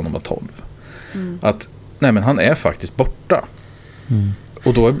när sonen var 12. Att nej, men han är faktiskt borta.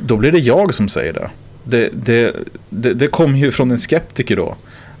 Och då blir det jag som säger det. Det kommer ju från en skeptiker då.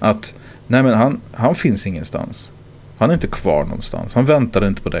 Att nej, men han finns ingenstans. Han är inte kvar någonstans. Han väntar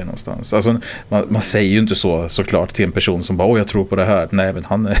inte på dig någonstans. Alltså, man säger ju inte såklart till en person som bara, jag tror på det här. Nej,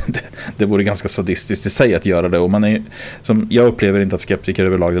 men det vore ganska sadistiskt i sig att göra det. Och jag upplever inte att skeptiker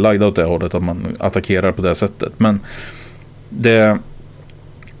överlag är lagda åt det hållet, att man attackerar på det sättet. Men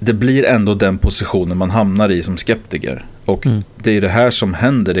det blir ändå den positionen man hamnar i som skeptiker. Och det är det här som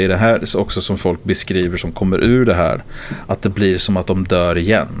händer. Det är det här också som folk beskriver som kommer ur det här. Att det blir som att de dör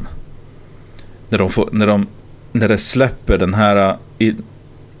igen. När det släpper den här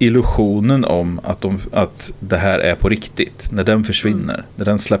illusionen om att det här är på riktigt. När den försvinner. När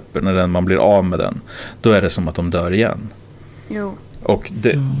den släpper. När man blir av med den. Då är det som att de dör igen. Jo. Och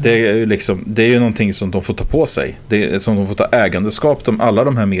det är ju liksom, det är ju någonting som de får ta på sig. Det är som de får ta ägandeskap, alla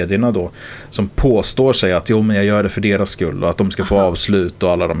de här medierna då, som påstår sig att men jag gör det för deras skull och att de ska få avslut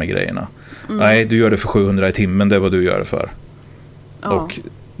och alla de här grejerna. Nej, du gör det för 700 i timmen, det är vad du gör det för. Och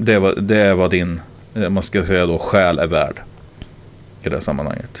det är vad din, man ska säga då, själ är värd i det här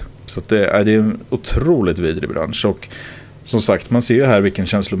sammanhanget. Så det är en otroligt vidrig bransch. Och som sagt, man ser ju här vilken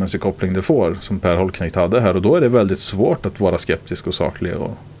känslomässig koppling det får, som Per Holknekt hade här, och då är det väldigt svårt att vara skeptisk och saklig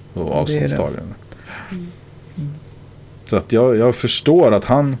och avståndstagande. Så att jag förstår att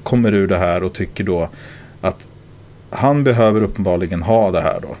han kommer ur det här och tycker då att han behöver uppenbarligen ha det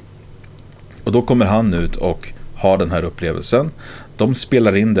här då. Och då kommer han ut och har den här upplevelsen. De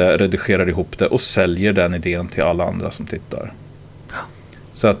spelar in det, redigerar ihop det och säljer den idén till alla andra som tittar.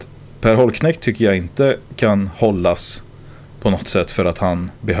 Så att Per Holknekt tycker jag inte kan hållas på något sätt för att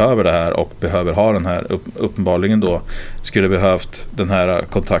han behöver det här och behöver ha den här, uppenbarligen då skulle behövt den här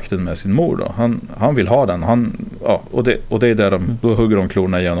kontakten med sin mor då. Han vill ha den, och det är där då hugger de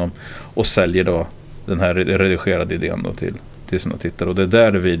klorna igenom och säljer då den här redigerade idén då till sina tittare, och det är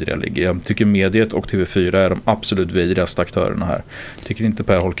där det vidriga ligger. Jag tycker mediet och TV4 är de absolut vidrigaste aktörerna här. Jag tycker inte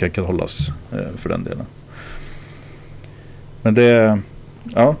Per Holken kan hållas för den delen. Men det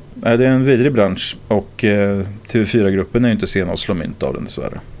är en vidrig bransch, och TV4-gruppen är ju inte sen att slå mynt av den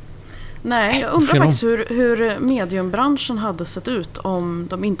dessvärre. Nej, jag undrar faktiskt hur mediumbranschen hade sett ut om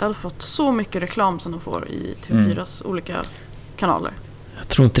de inte hade fått så mycket reklam som de får i TV4s olika kanaler. Jag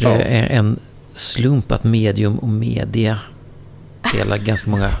tror inte det är en slump att medium och media delar ganska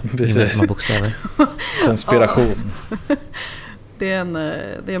många gemensamma bokstäver. Konspiration. Det är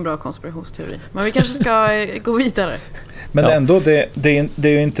en bra konspirationsteori. Men vi kanske ska gå vidare. Men ändå, det är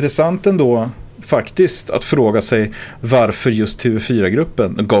ju intressant ändå faktiskt att fråga sig varför just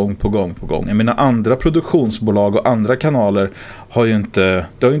TV4-gruppen gång på gång. Jag menar, andra produktionsbolag och andra kanaler har ju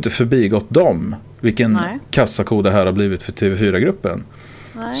inte förbigått dem vilken kassako det här har blivit för TV4-gruppen.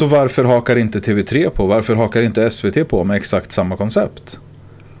 Nej. Så varför hakar inte TV3 på? Varför hakar inte SVT på med exakt samma koncept?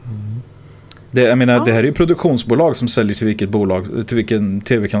 Det här är ju produktionsbolag som säljer till vilken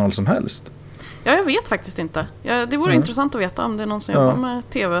tv-kanal som helst. Ja, jag vet faktiskt inte. Det vore intressant att veta om det är någon som jobbar med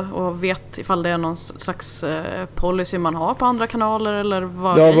tv och vet ifall det är någon slags policy man har på andra kanaler eller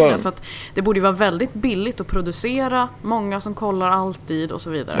vad det är. För att det borde ju vara väldigt billigt att producera, många som kollar alltid och så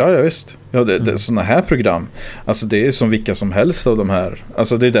vidare. Ja, visst. Ja, det såna här program, alltså det är som vilka som helst av de här.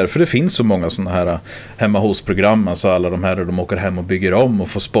 Alltså det är därför det finns så många såna här hemma hos-program, alltså alla de här där de åker hem och bygger om och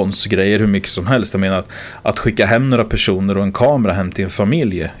får sponsgrejer hur mycket som helst. Jag menar att skicka hem några personer och en kamera hem till en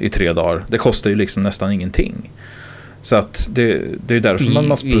familj i 3 dagar, det kostar ju liksom nästan ingenting. Så att det är därför man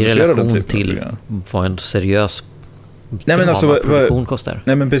måste producera den typen till av vad en seriös produktion kostar.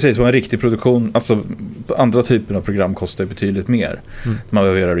 Nej, men precis, vad en riktig produktion, alltså andra typer av program kostar betydligt mer. Man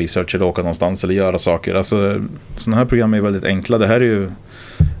behöver göra research eller åka någonstans eller göra saker. Alltså sådana här program är väldigt enkla. Det här är ju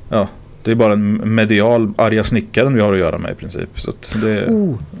det är bara en medial arga snickaren vi har att göra med i princip. Så att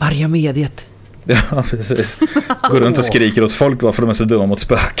arga mediet. Ja, precis. Går runt och skriker åt folk varför de är så dumma mot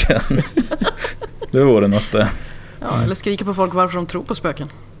spöken. Det vore något det. Ja, eller skriker på folk varför de tror på spöken.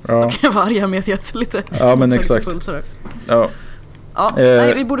 Ja. De kan vara arga med lite. Ja, men exakt.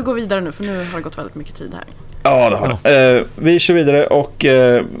 Nej, vi borde gå vidare nu, för nu har det gått väldigt mycket tid här. Ja, det har det. Vi kör vidare, och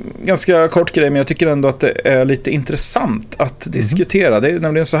ganska kort grej, men jag tycker ändå att det är lite intressant att diskutera. Det är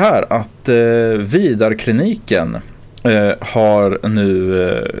nämligen så här att Vidarkliniken har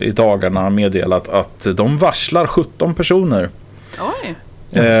nu i dagarna meddelat att de varslar 17 personer. Oj.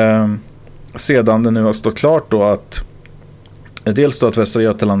 Sedan det nu har stått klart då att dels då att Västra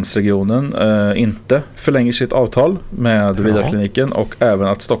Götalandsregionen inte förlänger sitt avtal med Vidarkliniken, och även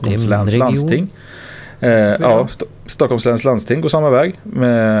att Stockholms läns landsting Stockholms läns landsting går samma väg.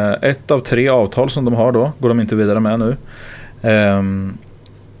 Med 1 av 3 avtal som de har då går de inte vidare med nu.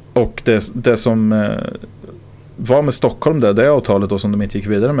 Och det som var med Stockholm, det avtalet då som de inte gick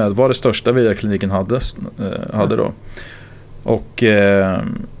vidare med, var det största Vidarkliniken hade då. Och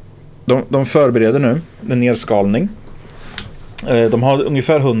de förbereder nu en nedskalning. De har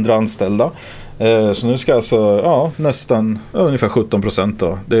ungefär 100 anställda. Så nu ska alltså nästan ungefär 17%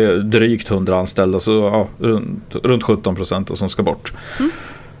 då. Det är drygt 100 anställda, så runt 17% då, som ska bort.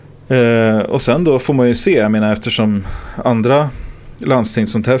 Och sen då får man ju se, jag menar, eftersom andra landsting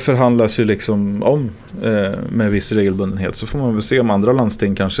sånt här förhandlas ju liksom om med viss regelbundenhet, så får man väl se om andra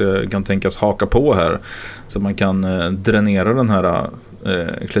landsting kanske kan tänkas haka på här, så man kan dränera den här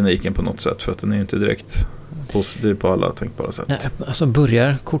kliniken på något sätt, för att den är ju inte direkt positiv på alla tänkbara sätt. Nej, alltså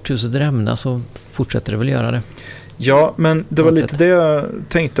börjar korthuset rämna så fortsätter det väl göra det. Ja, men det var lite det jag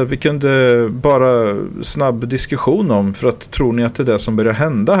tänkte att vi kunde bara snabb diskussion om, för att tror ni att det är det som börjar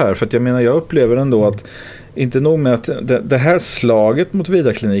hända här? För att jag menar, jag upplever ändå att inte nog med att det här slaget mot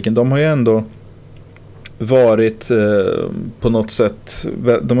Vidarkliniken, de har ju ändå varit på något sätt,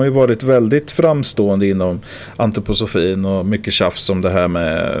 de har ju varit väldigt framstående inom antroposofin och mycket tjafs om det här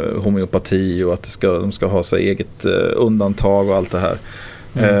med homeopati och att de ska ha sig eget undantag och allt det här.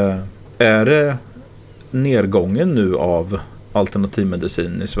 Är det nedgången nu av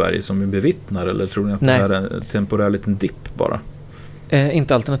alternativmedicin i Sverige som vi bevittnar, eller tror ni att det här är en temporär liten dipp bara?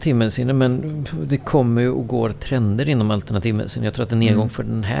 Inte alternativmedicinen, men det kommer ju och går trender inom alternativmedicin. Jag tror att det är nedgång för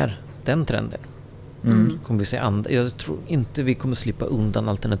den trenden. Kommer vi se jag tror inte vi kommer slippa undan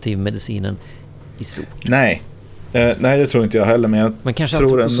alternativmedicinen i stort. Nej, det tror inte jag heller, men jag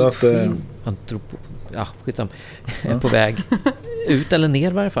tror ändå att är på väg ut eller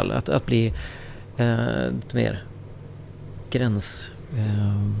ner i varje fall, att bli mer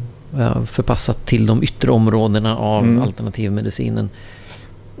förpassat till de yttre områdena av alternativmedicinen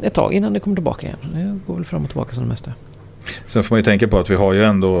ett tag innan det kommer tillbaka igen. Det går väl fram och tillbaka som det mesta. Sen får man ju tänka på att vi har ju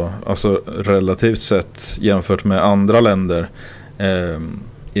ändå, alltså relativt sett jämfört med andra länder,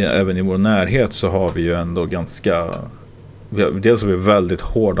 även i vår närhet, så har vi ju ändå dels har vi väldigt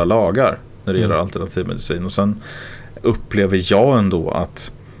hårda lagar när det gäller alternativmedicin, och sen upplever jag ändå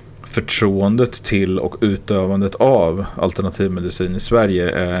att förtroendet till och utövandet av alternativmedicin i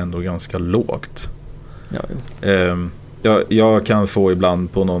Sverige är ändå ganska lågt. Jag kan få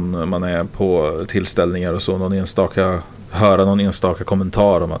ibland på man är på tillställningar och så, höra någon enstaka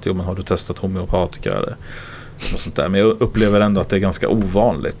kommentar om att men har du testat homeopatika eller något sånt där, men jag upplever ändå att det är ganska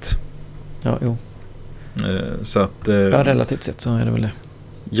ovanligt. Så att relativt sett så är det väl det.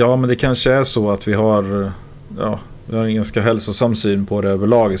 Ja, men det kanske är så att vi har en ganska hälsosam syn på det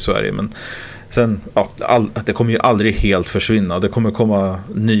överlag i Sverige, men sen, det kommer ju aldrig helt försvinna. Det kommer komma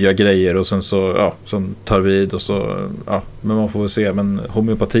nya grejer och sen så, som tar vid och så, men man får väl se. Men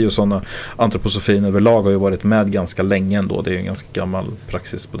homeopati och sådana, antroposofin överlag har ju varit med ganska länge ändå. Det är ju en ganska gammal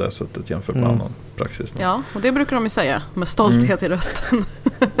praxis på det sättet jämfört med annan praxis. Ja, och det brukar de ju säga med stolthet i rösten.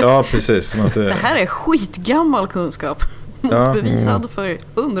 Ja, precis. Det här är skitgammal kunskap, motbevisad för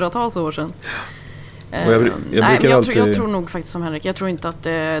hundratals år sedan. Jag tror nog faktiskt som Henrik, jag tror inte att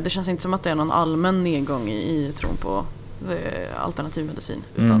det känns inte som att det är någon allmän nedgång i tron på alternativmedicin,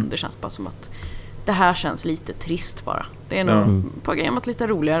 utan det känns bara som att det här känns lite trist bara. Det är nog på gamet lite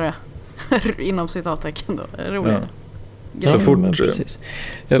roligare inom citattecken då, roligare. Så fort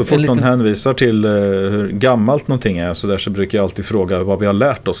någon hänvisar till hur gammalt någonting är så brukar jag alltid fråga vad vi har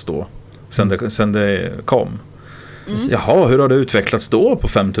lärt oss då sen det kom. Jaha, hur har det utvecklats då på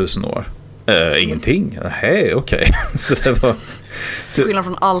 5000 år? Ingenting. Okej. Så det var till skillnad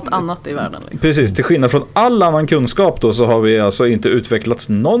från allt annat i världen liksom. Precis, till skillnad från all annan kunskap då, så har vi alltså inte utvecklats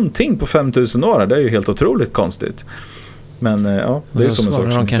någonting på 5000 år. Det är ju helt otroligt konstigt. Men det är som en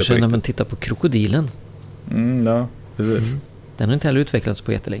sak som kanske när man tittar på krokodilen. Ja, precis. Den har inte heller utvecklats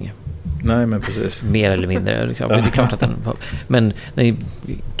på jättelänge. Nej, men precis. Mer eller mindre. Det är klart att den var, men den är i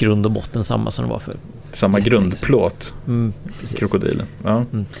grund och botten samma som det var för samma grundplåt. Krokodilen. Ja.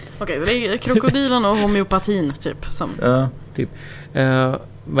 Okej, det är krokodilen och homeopatin typ som. Ja, typ.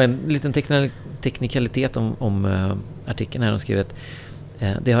 En liten teknikalitet om artikeln här har skrivit.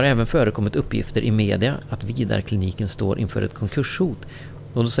 Det har även förekommit uppgifter i media att Vidarkliniken står inför ett konkurshot.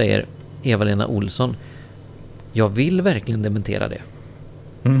 Och då säger Eva-Lena Olsson: jag vill verkligen dementera det.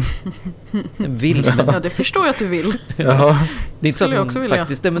 Ja, det förstår jag att du vill. Jaha. Det är inte så att jag också vilja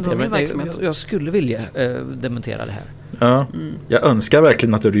faktiskt dementera, jag skulle vilja dementera det här. Ja. Jag önskar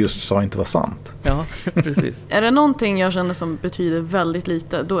verkligen att det du just sa inte var sant. Ja, precis. Är det någonting jag känner som betyder väldigt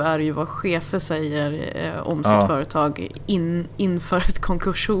lite, då är det ju vad chefer säger om sitt företag inför ett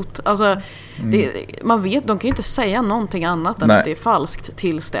konkurshot. Alltså, man vet, de kan ju inte säga någonting annat än att det är falskt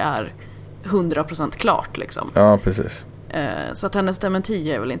tills det är 100% klart liksom. Ja, precis. Så att hennes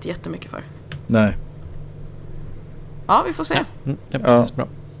dementi är väl inte jättemycket för. Nej. Ja, vi får se. Ja, precis, bra.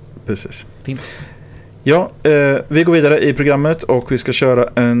 Precis. Fint. Ja, vi går vidare i programmet och vi ska köra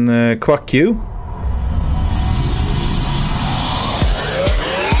en Quack You.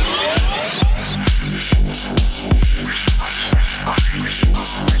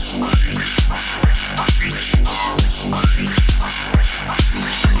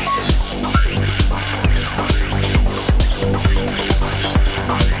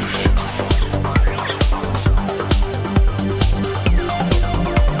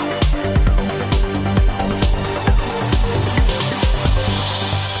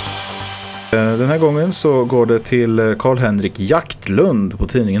 Den här gången så går det till Karl-Henrik Jaktlund på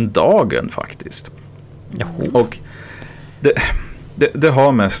tidningen Dagen faktiskt. Och det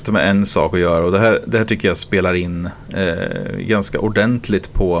har mest med en sak att göra, och det här tycker jag spelar in ganska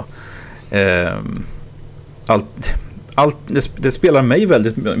ordentligt på det spelar mig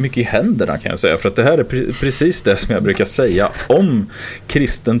väldigt mycket i händerna, kan jag säga, för att det här är precis det som jag brukar säga om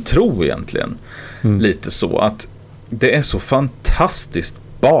kristen tro egentligen. Lite så att det är så fantastiskt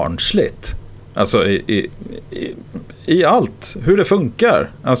barnsligt. Alltså i allt, hur det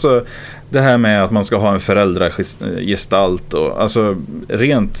funkar. Alltså det här med att man ska ha en föräldragestalt och alltså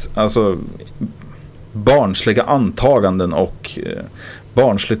rent barnsliga antaganden och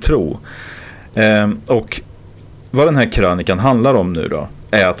barnslig tro. Och vad den här krönikan handlar om nu då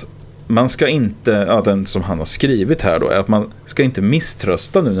är att man ska inte, den som han har skrivit här då, är att man ska inte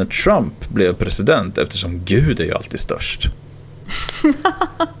misströsta nu när Trump blev president, eftersom Gud är ju alltid störst.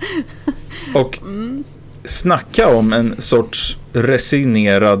 Och snacka om en sorts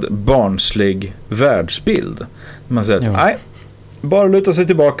resignerad barnslig världsbild. Man säger, nej, bara luta sig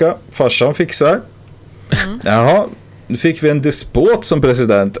tillbaka, farsan fixar. Jaha, nu fick vi en despot som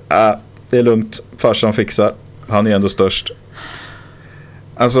president. Det är lugnt, farsan fixar. Han är ändå störst.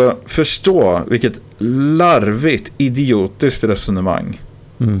 Alltså, förstå vilket larvigt, idiotiskt resonemang.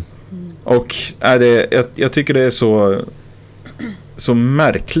 Och jag tycker det är så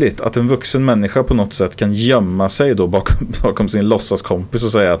märkligt att en vuxen människa på något sätt kan gömma sig då bakom sin låtsaskompis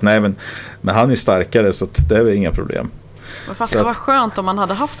och säga att nej, men han är starkare, så att det är väl inga problem. Fast det var skönt om man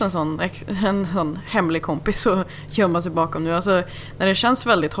hade haft en sån hemlig kompis att gömma sig bakom nu. Alltså, när det känns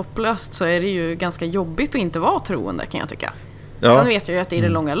väldigt hopplöst så är det ju ganska jobbigt att inte vara troende, kan jag tycka. Ja. Sen vet jag ju att i det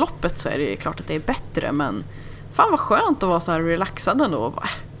långa loppet så är det ju klart att det är bättre, men fan vad skönt att vara så här relaxad ändå.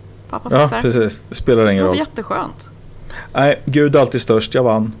 Pappa fixar. Ja, precis. Det spelar ingen roll. Det är jätteskönt. Nej, Gud är alltid störst, jag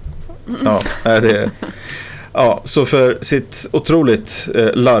vann. Ja, så för sitt otroligt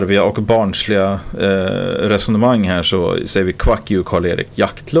larviga och barnsliga resonemang här så säger vi quack you Karl-Erik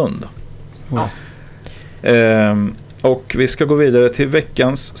Jaktlund. Ja. Och vi ska gå vidare till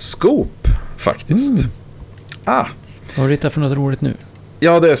veckans scoop faktiskt. Vad har du hittat för något roligt nu?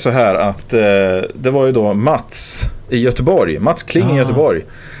 Ja, det är så här att det var ju då Mats i Göteborg, Mats Kling i Göteborg,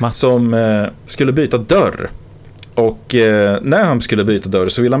 som skulle byta dörr. Och när han skulle byta dörr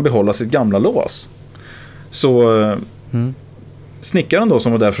så ville han behålla sitt gamla lås. Så snickaren då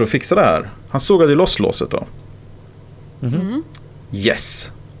som var där för att fixa det här, han sågade ju loss låset då.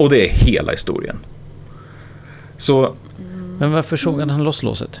 Yes. Och det är hela historien. Så, men varför sågade han loss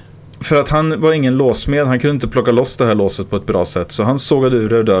låset? För att han var ingen låsmed, han kunde inte plocka loss det här låset på ett bra sätt. Så han sågade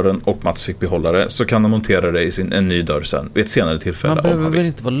ur dörren och Mats fick behålla det. Så kan han montera det i en ny dörr sen vid ett senare tillfälle. Man behöver väl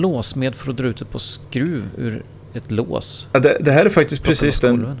inte vara låsmed för att dra ut det på skruv ur ett lås? Ja, det här är faktiskt precis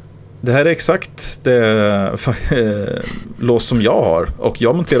det här är exakt det lås som jag har. Och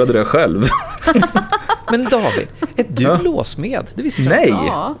jag monterade det själv. Men David, är du låsmed? Det visste jag. Nej.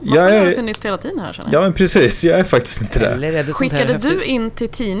 Ja, man får göra sig nytt hela tiden här, känner jag. Ja, men precis. Jag är faktiskt inte det. Skickade du in till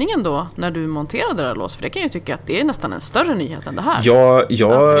tidningen då när du monterade det här lås? För det kan jag tycka att det är nästan en större nyhet än det här. Ja, att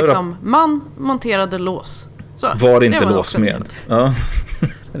liksom, man monterade lås. Så, var inte låsmed. Ja.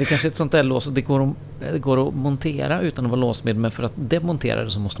 Det är kanske ett sånt där lås. Det går att montera utan att vara låsmed. Men för att demontera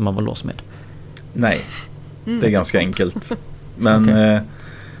det så måste man vara låsmed. Nej, det är ganska enkelt. Men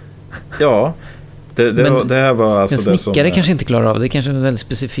ja, det här var alltså en det som... snickare kanske inte klarar av det. Det är kanske en väldigt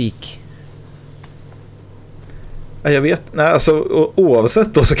specifik... Jag vet, nej, alltså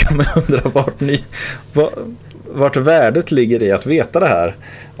oavsett då så kan man undra vart värdet ligger i att veta det här.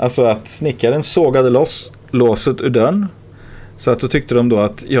 Alltså att snickaren sågade loss låset ur dörren. Så att då tyckte de då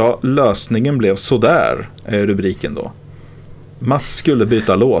att lösningen blev sådär, är rubriken då. Mats skulle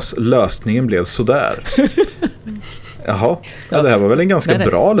byta lås, lösningen blev sådär. Jaha, det här var väl en ganska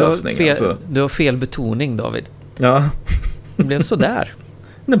bra lösning. Du har fel betoning, David. Ja. Det blev sådär.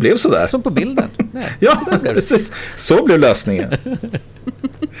 Det blev sådär. Som på bilden. Nej, ja, precis. Så blev lösningen.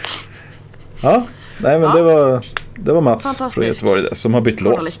 Ja, nej men det var Mats från Göteborg som har bytt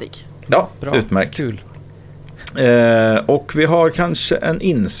lås. Ja, bra. Utmärkt. Kul. Och vi har kanske en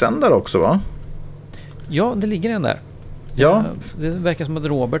insändare också, va? Ja, det ligger en där. Ja. Det verkar som att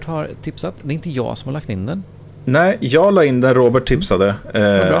Robert har tipsat. Det är inte jag som har lagt in den. Nej, jag la in den, Robert tipsade.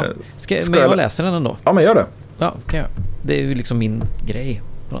 Bra. Men jag läser den ändå. Ja, men gör det. Ja, kan jag. Det är ju liksom min grej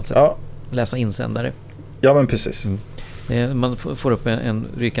på något sätt. Ja. Läsa insändare. Ja, men precis. Man får upp en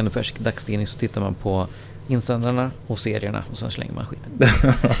rykande färsk dagstidning, så tittar man på insändarna och serierna och sen slänger man skiten.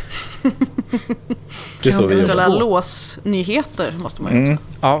 Det är så vi ställa låsnyheter måste man ju också.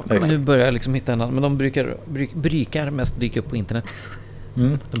 Ja, nu börjar jag liksom hitta en annan. Men de brukar mest dyka upp på internet.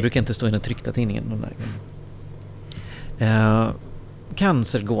 De brukar inte stå i den tryckta tidningen. De där.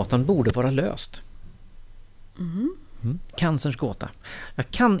 Cancergåtan borde vara löst. Cancerns gåta.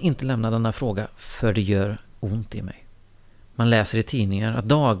 Jag kan inte lämna denna fråga för det gör ont i mig. Man läser i tidningar att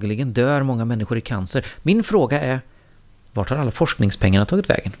dagligen dör många människor i cancer. Min fråga är, vart har alla forskningspengarna tagit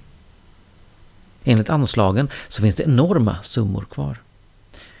vägen? Enligt anslagen så finns det enorma summor kvar.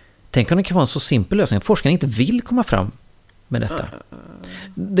 Tänk om det kan vara en så simpel lösning att forskarna inte vill komma fram med detta.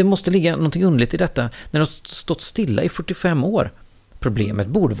 Det måste ligga någonting underligt i detta när det har stått stilla i 45 år. Problemet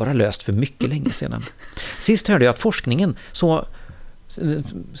borde vara löst för mycket länge sedan. Sist hörde jag av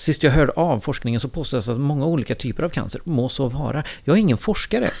forskningen så påstås att många olika typer av cancer må så vara. Jag är ingen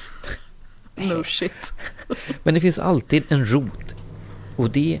forskare. No shit. Men det finns alltid en rot. Och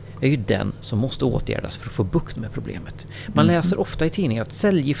det är ju den som måste åtgärdas för att få bukt med problemet. Man läser ofta i tidningar att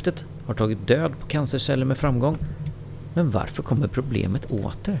cellgiftet har tagit död på cancerceller med framgång. Men varför kommer problemet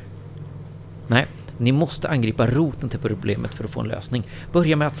åter? Nej, Ni måste angripa roten till problemet för att få en lösning.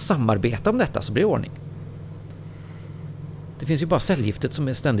 Börja med att samarbeta om detta så blir det ordning. Det finns ju bara cellgiftet som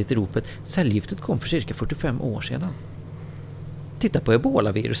är ständigt i ropet. Cellgiftet kom för cirka 45 år sedan. Titta på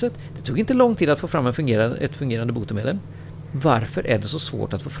ebola-viruset. Det tog inte lång tid att få fram ett fungerande botemedel. Varför är det så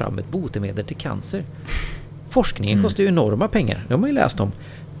svårt att få fram ett botemedel till cancer? Forskningen kostar ju enorma pengar. Det har man ju läst om.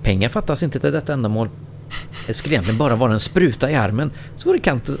 Pengar fattas inte till detta ändamål. Det skulle egentligen bara vara en spruta i armen. Så vore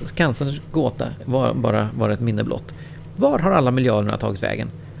cancerns gåta bara ett minne blott. Var har alla miljarderna tagit vägen?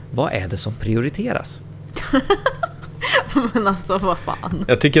 Vad är det som prioriteras? Men alltså, vad fan?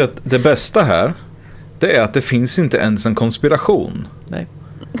 Jag tycker att det bästa här, det är att det finns inte ens en konspiration. Nej.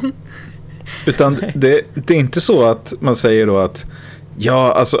 Utan det är inte så att man säger då att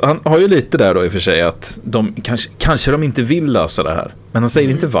ja, alltså han har ju lite där då i och för sig att de kanske de inte vill lösa det här. Men han säger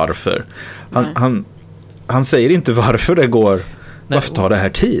inte varför. Han säger inte varför det går. Varför tar det här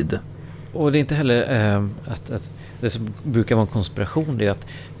tid? Och det är inte heller att det som brukar vara en konspiration, det är att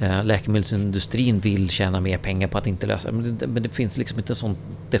läkemedelsindustrin vill tjäna mer pengar på att inte lösa. Men det finns liksom inte sånt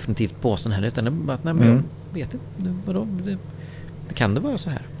definitivt påstående heller, utan det är bara att jag vet inte. Vadå? Det kan det vara så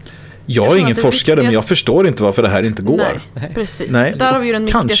här? Jag är ingen forskare, men jag förstår inte varför det här inte går. Nej, precis. Nej. Där har vi ju den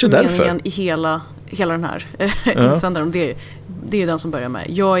viktigaste meningen i hela den här insändaren. Det är ju den som börjar med: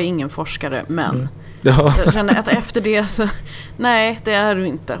 jag är ingen forskare, men... Ja. Jag känner att efter det så... Nej, det är du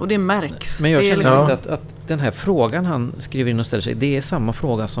inte. Och det märks. Men jag känner liksom... att den här frågan han skriver in och ställer sig, det är samma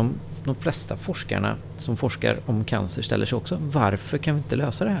fråga som de flesta forskarna som forskar om cancer ställer sig också. Varför kan vi inte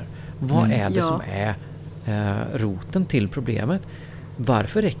lösa det här? Vad är det som är roten till problemet?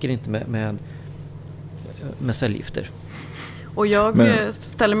 Varför räcker det inte med cellgifter? Och jag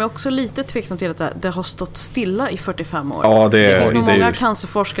ställer mig också lite tveksam till att det har stått stilla i 45 år. Ja, det finns nog många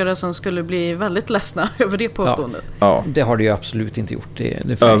cancerforskare som skulle bli väldigt ledsna över det påståendet. Ja. Det har det ju absolut inte gjort.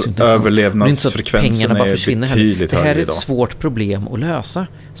 Det överlevnadsfrekvensen är betydligt högre. Det här är ett svårt problem att lösa.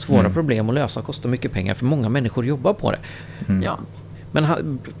 Svåra problem att lösa kostar mycket pengar, för många människor jobbar på det. Ja.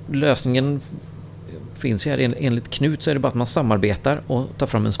 Men lösningen finns ju här. Enligt Knut så är det bara att man samarbetar och tar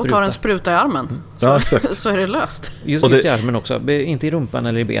fram en spruta. Och tar en spruta i armen. Så är det löst. Just i armen också. Inte i rumpan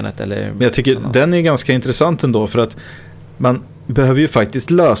eller i benet. Men jag tycker den är ganska intressant ändå, för att man behöver ju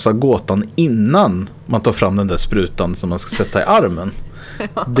faktiskt lösa gåtan innan man tar fram den där sprutan som man ska sätta i armen.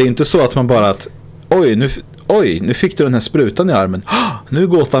 Det är inte så att man bara att nu fick du den här sprutan i armen. Nu är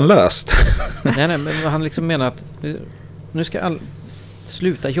gåtan löst. Nej, men han liksom menar att nu ska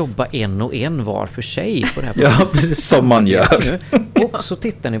sluta jobba en och en var för sig på det här. Ja, precis som man gör. Och så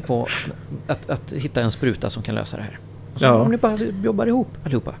tittar ni på att hitta en spruta som kan lösa det här. Och så om ni bara jobbar ihop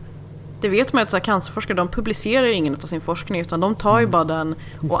allihopa. Det vet man ju att cancerforskare, de publicerar ju ingen av sin forskning, utan de tar ju bara den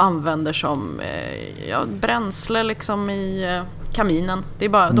och använder som bränsle liksom i kaminen. Det är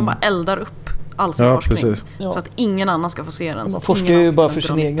bara, de bara eldar upp all sin forskning. Så att ingen annan ska få se den. Så man forskar ju bara för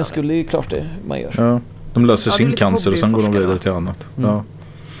sin egen skull, det är ju klart det man gör. Ja. De löser sin cancer och sen går de vidare till annat.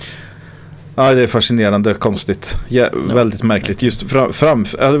 Ja, det är fascinerande, konstigt. Väldigt märkligt. Just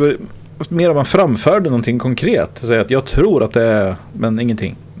mer om man framförde någonting konkret. Säga att jag tror att det är, men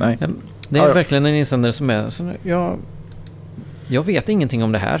ingenting. Nej. Det är verkligen en insändare som är så, jag vet ingenting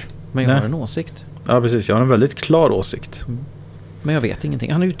om det här, men jag har en åsikt. Ja, precis. Jag har en väldigt klar åsikt. Men jag vet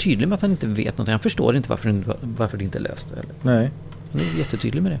ingenting. Han är ju tydlig med att han inte vet någonting. Han förstår inte varför det inte är löst. Eller? Nej. Han är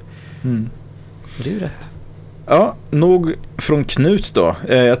jättetydlig med det. Det är ju rätt. Ja, nog från Knut då.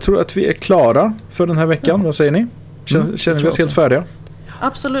 Jag tror att vi är klara för den här veckan. Vad säger ni? Känner vi oss helt färdiga?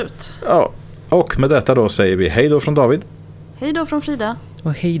 Absolut. Ja, och med detta då säger vi hej då från David. Hej då från Frida.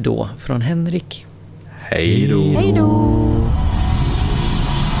 Och hej då från Henrik. Hej då. Hej då.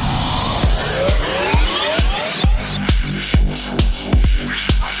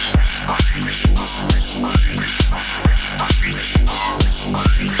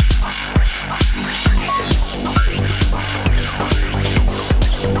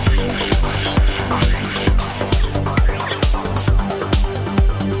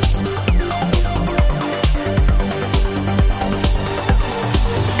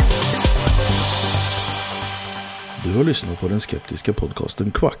 Du har lyssnat på den skeptiska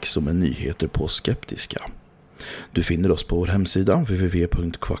podcasten Quack som är nyheter på skeptiska. Du finner oss på vår hemsida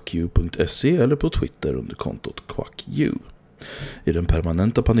www.quacku.se eller på Twitter under kontot quacku. I den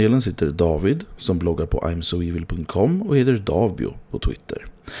permanenta panelen sitter David som bloggar på imsoevil.com och heter Davbio på Twitter.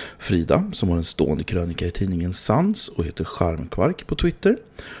 Frida som har en stående krönika i tidningen Sans och heter Charmkvark på Twitter.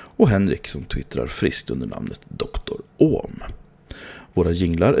 Och Henrik som twittrar friskt under namnet Dr. Ohm. Våra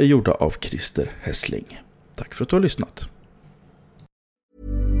jinglar är gjorda av Christer Hässling. Tack för att du har lyssnat.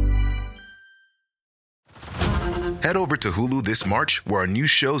 Head over to Hulu this March, where our new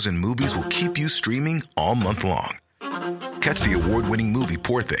shows and movies will keep you streaming all month long. Catch the award-winning movie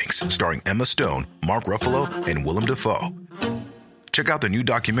Poor Things, starring Emma Stone, Mark Ruffalo, and Willem Dafoe. Check out the new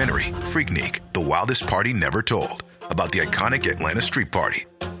documentary, Freaknik, The Wildest Party Never Told, about the iconic Atlanta Street Party.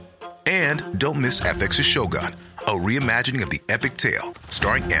 And don't miss FX's Shogun, a reimagining of the epic tale,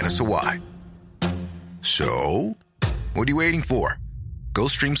 starring Anna Sawai. So, what are you waiting for? Go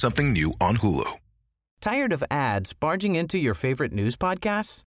stream something new on Hulu. Tired of ads barging into your favorite news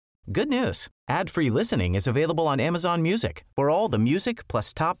podcasts? Good news. Ad-free listening is available on Amazon Music for all the music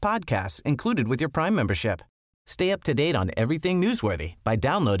plus top podcasts included with your Prime membership. Stay up to date on everything newsworthy by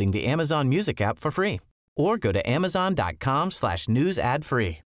downloading the Amazon Music app for free or go to amazon.com/news ad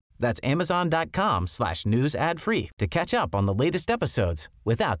free. That's amazon.com/news ad free to catch up on the latest episodes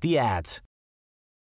without the ads.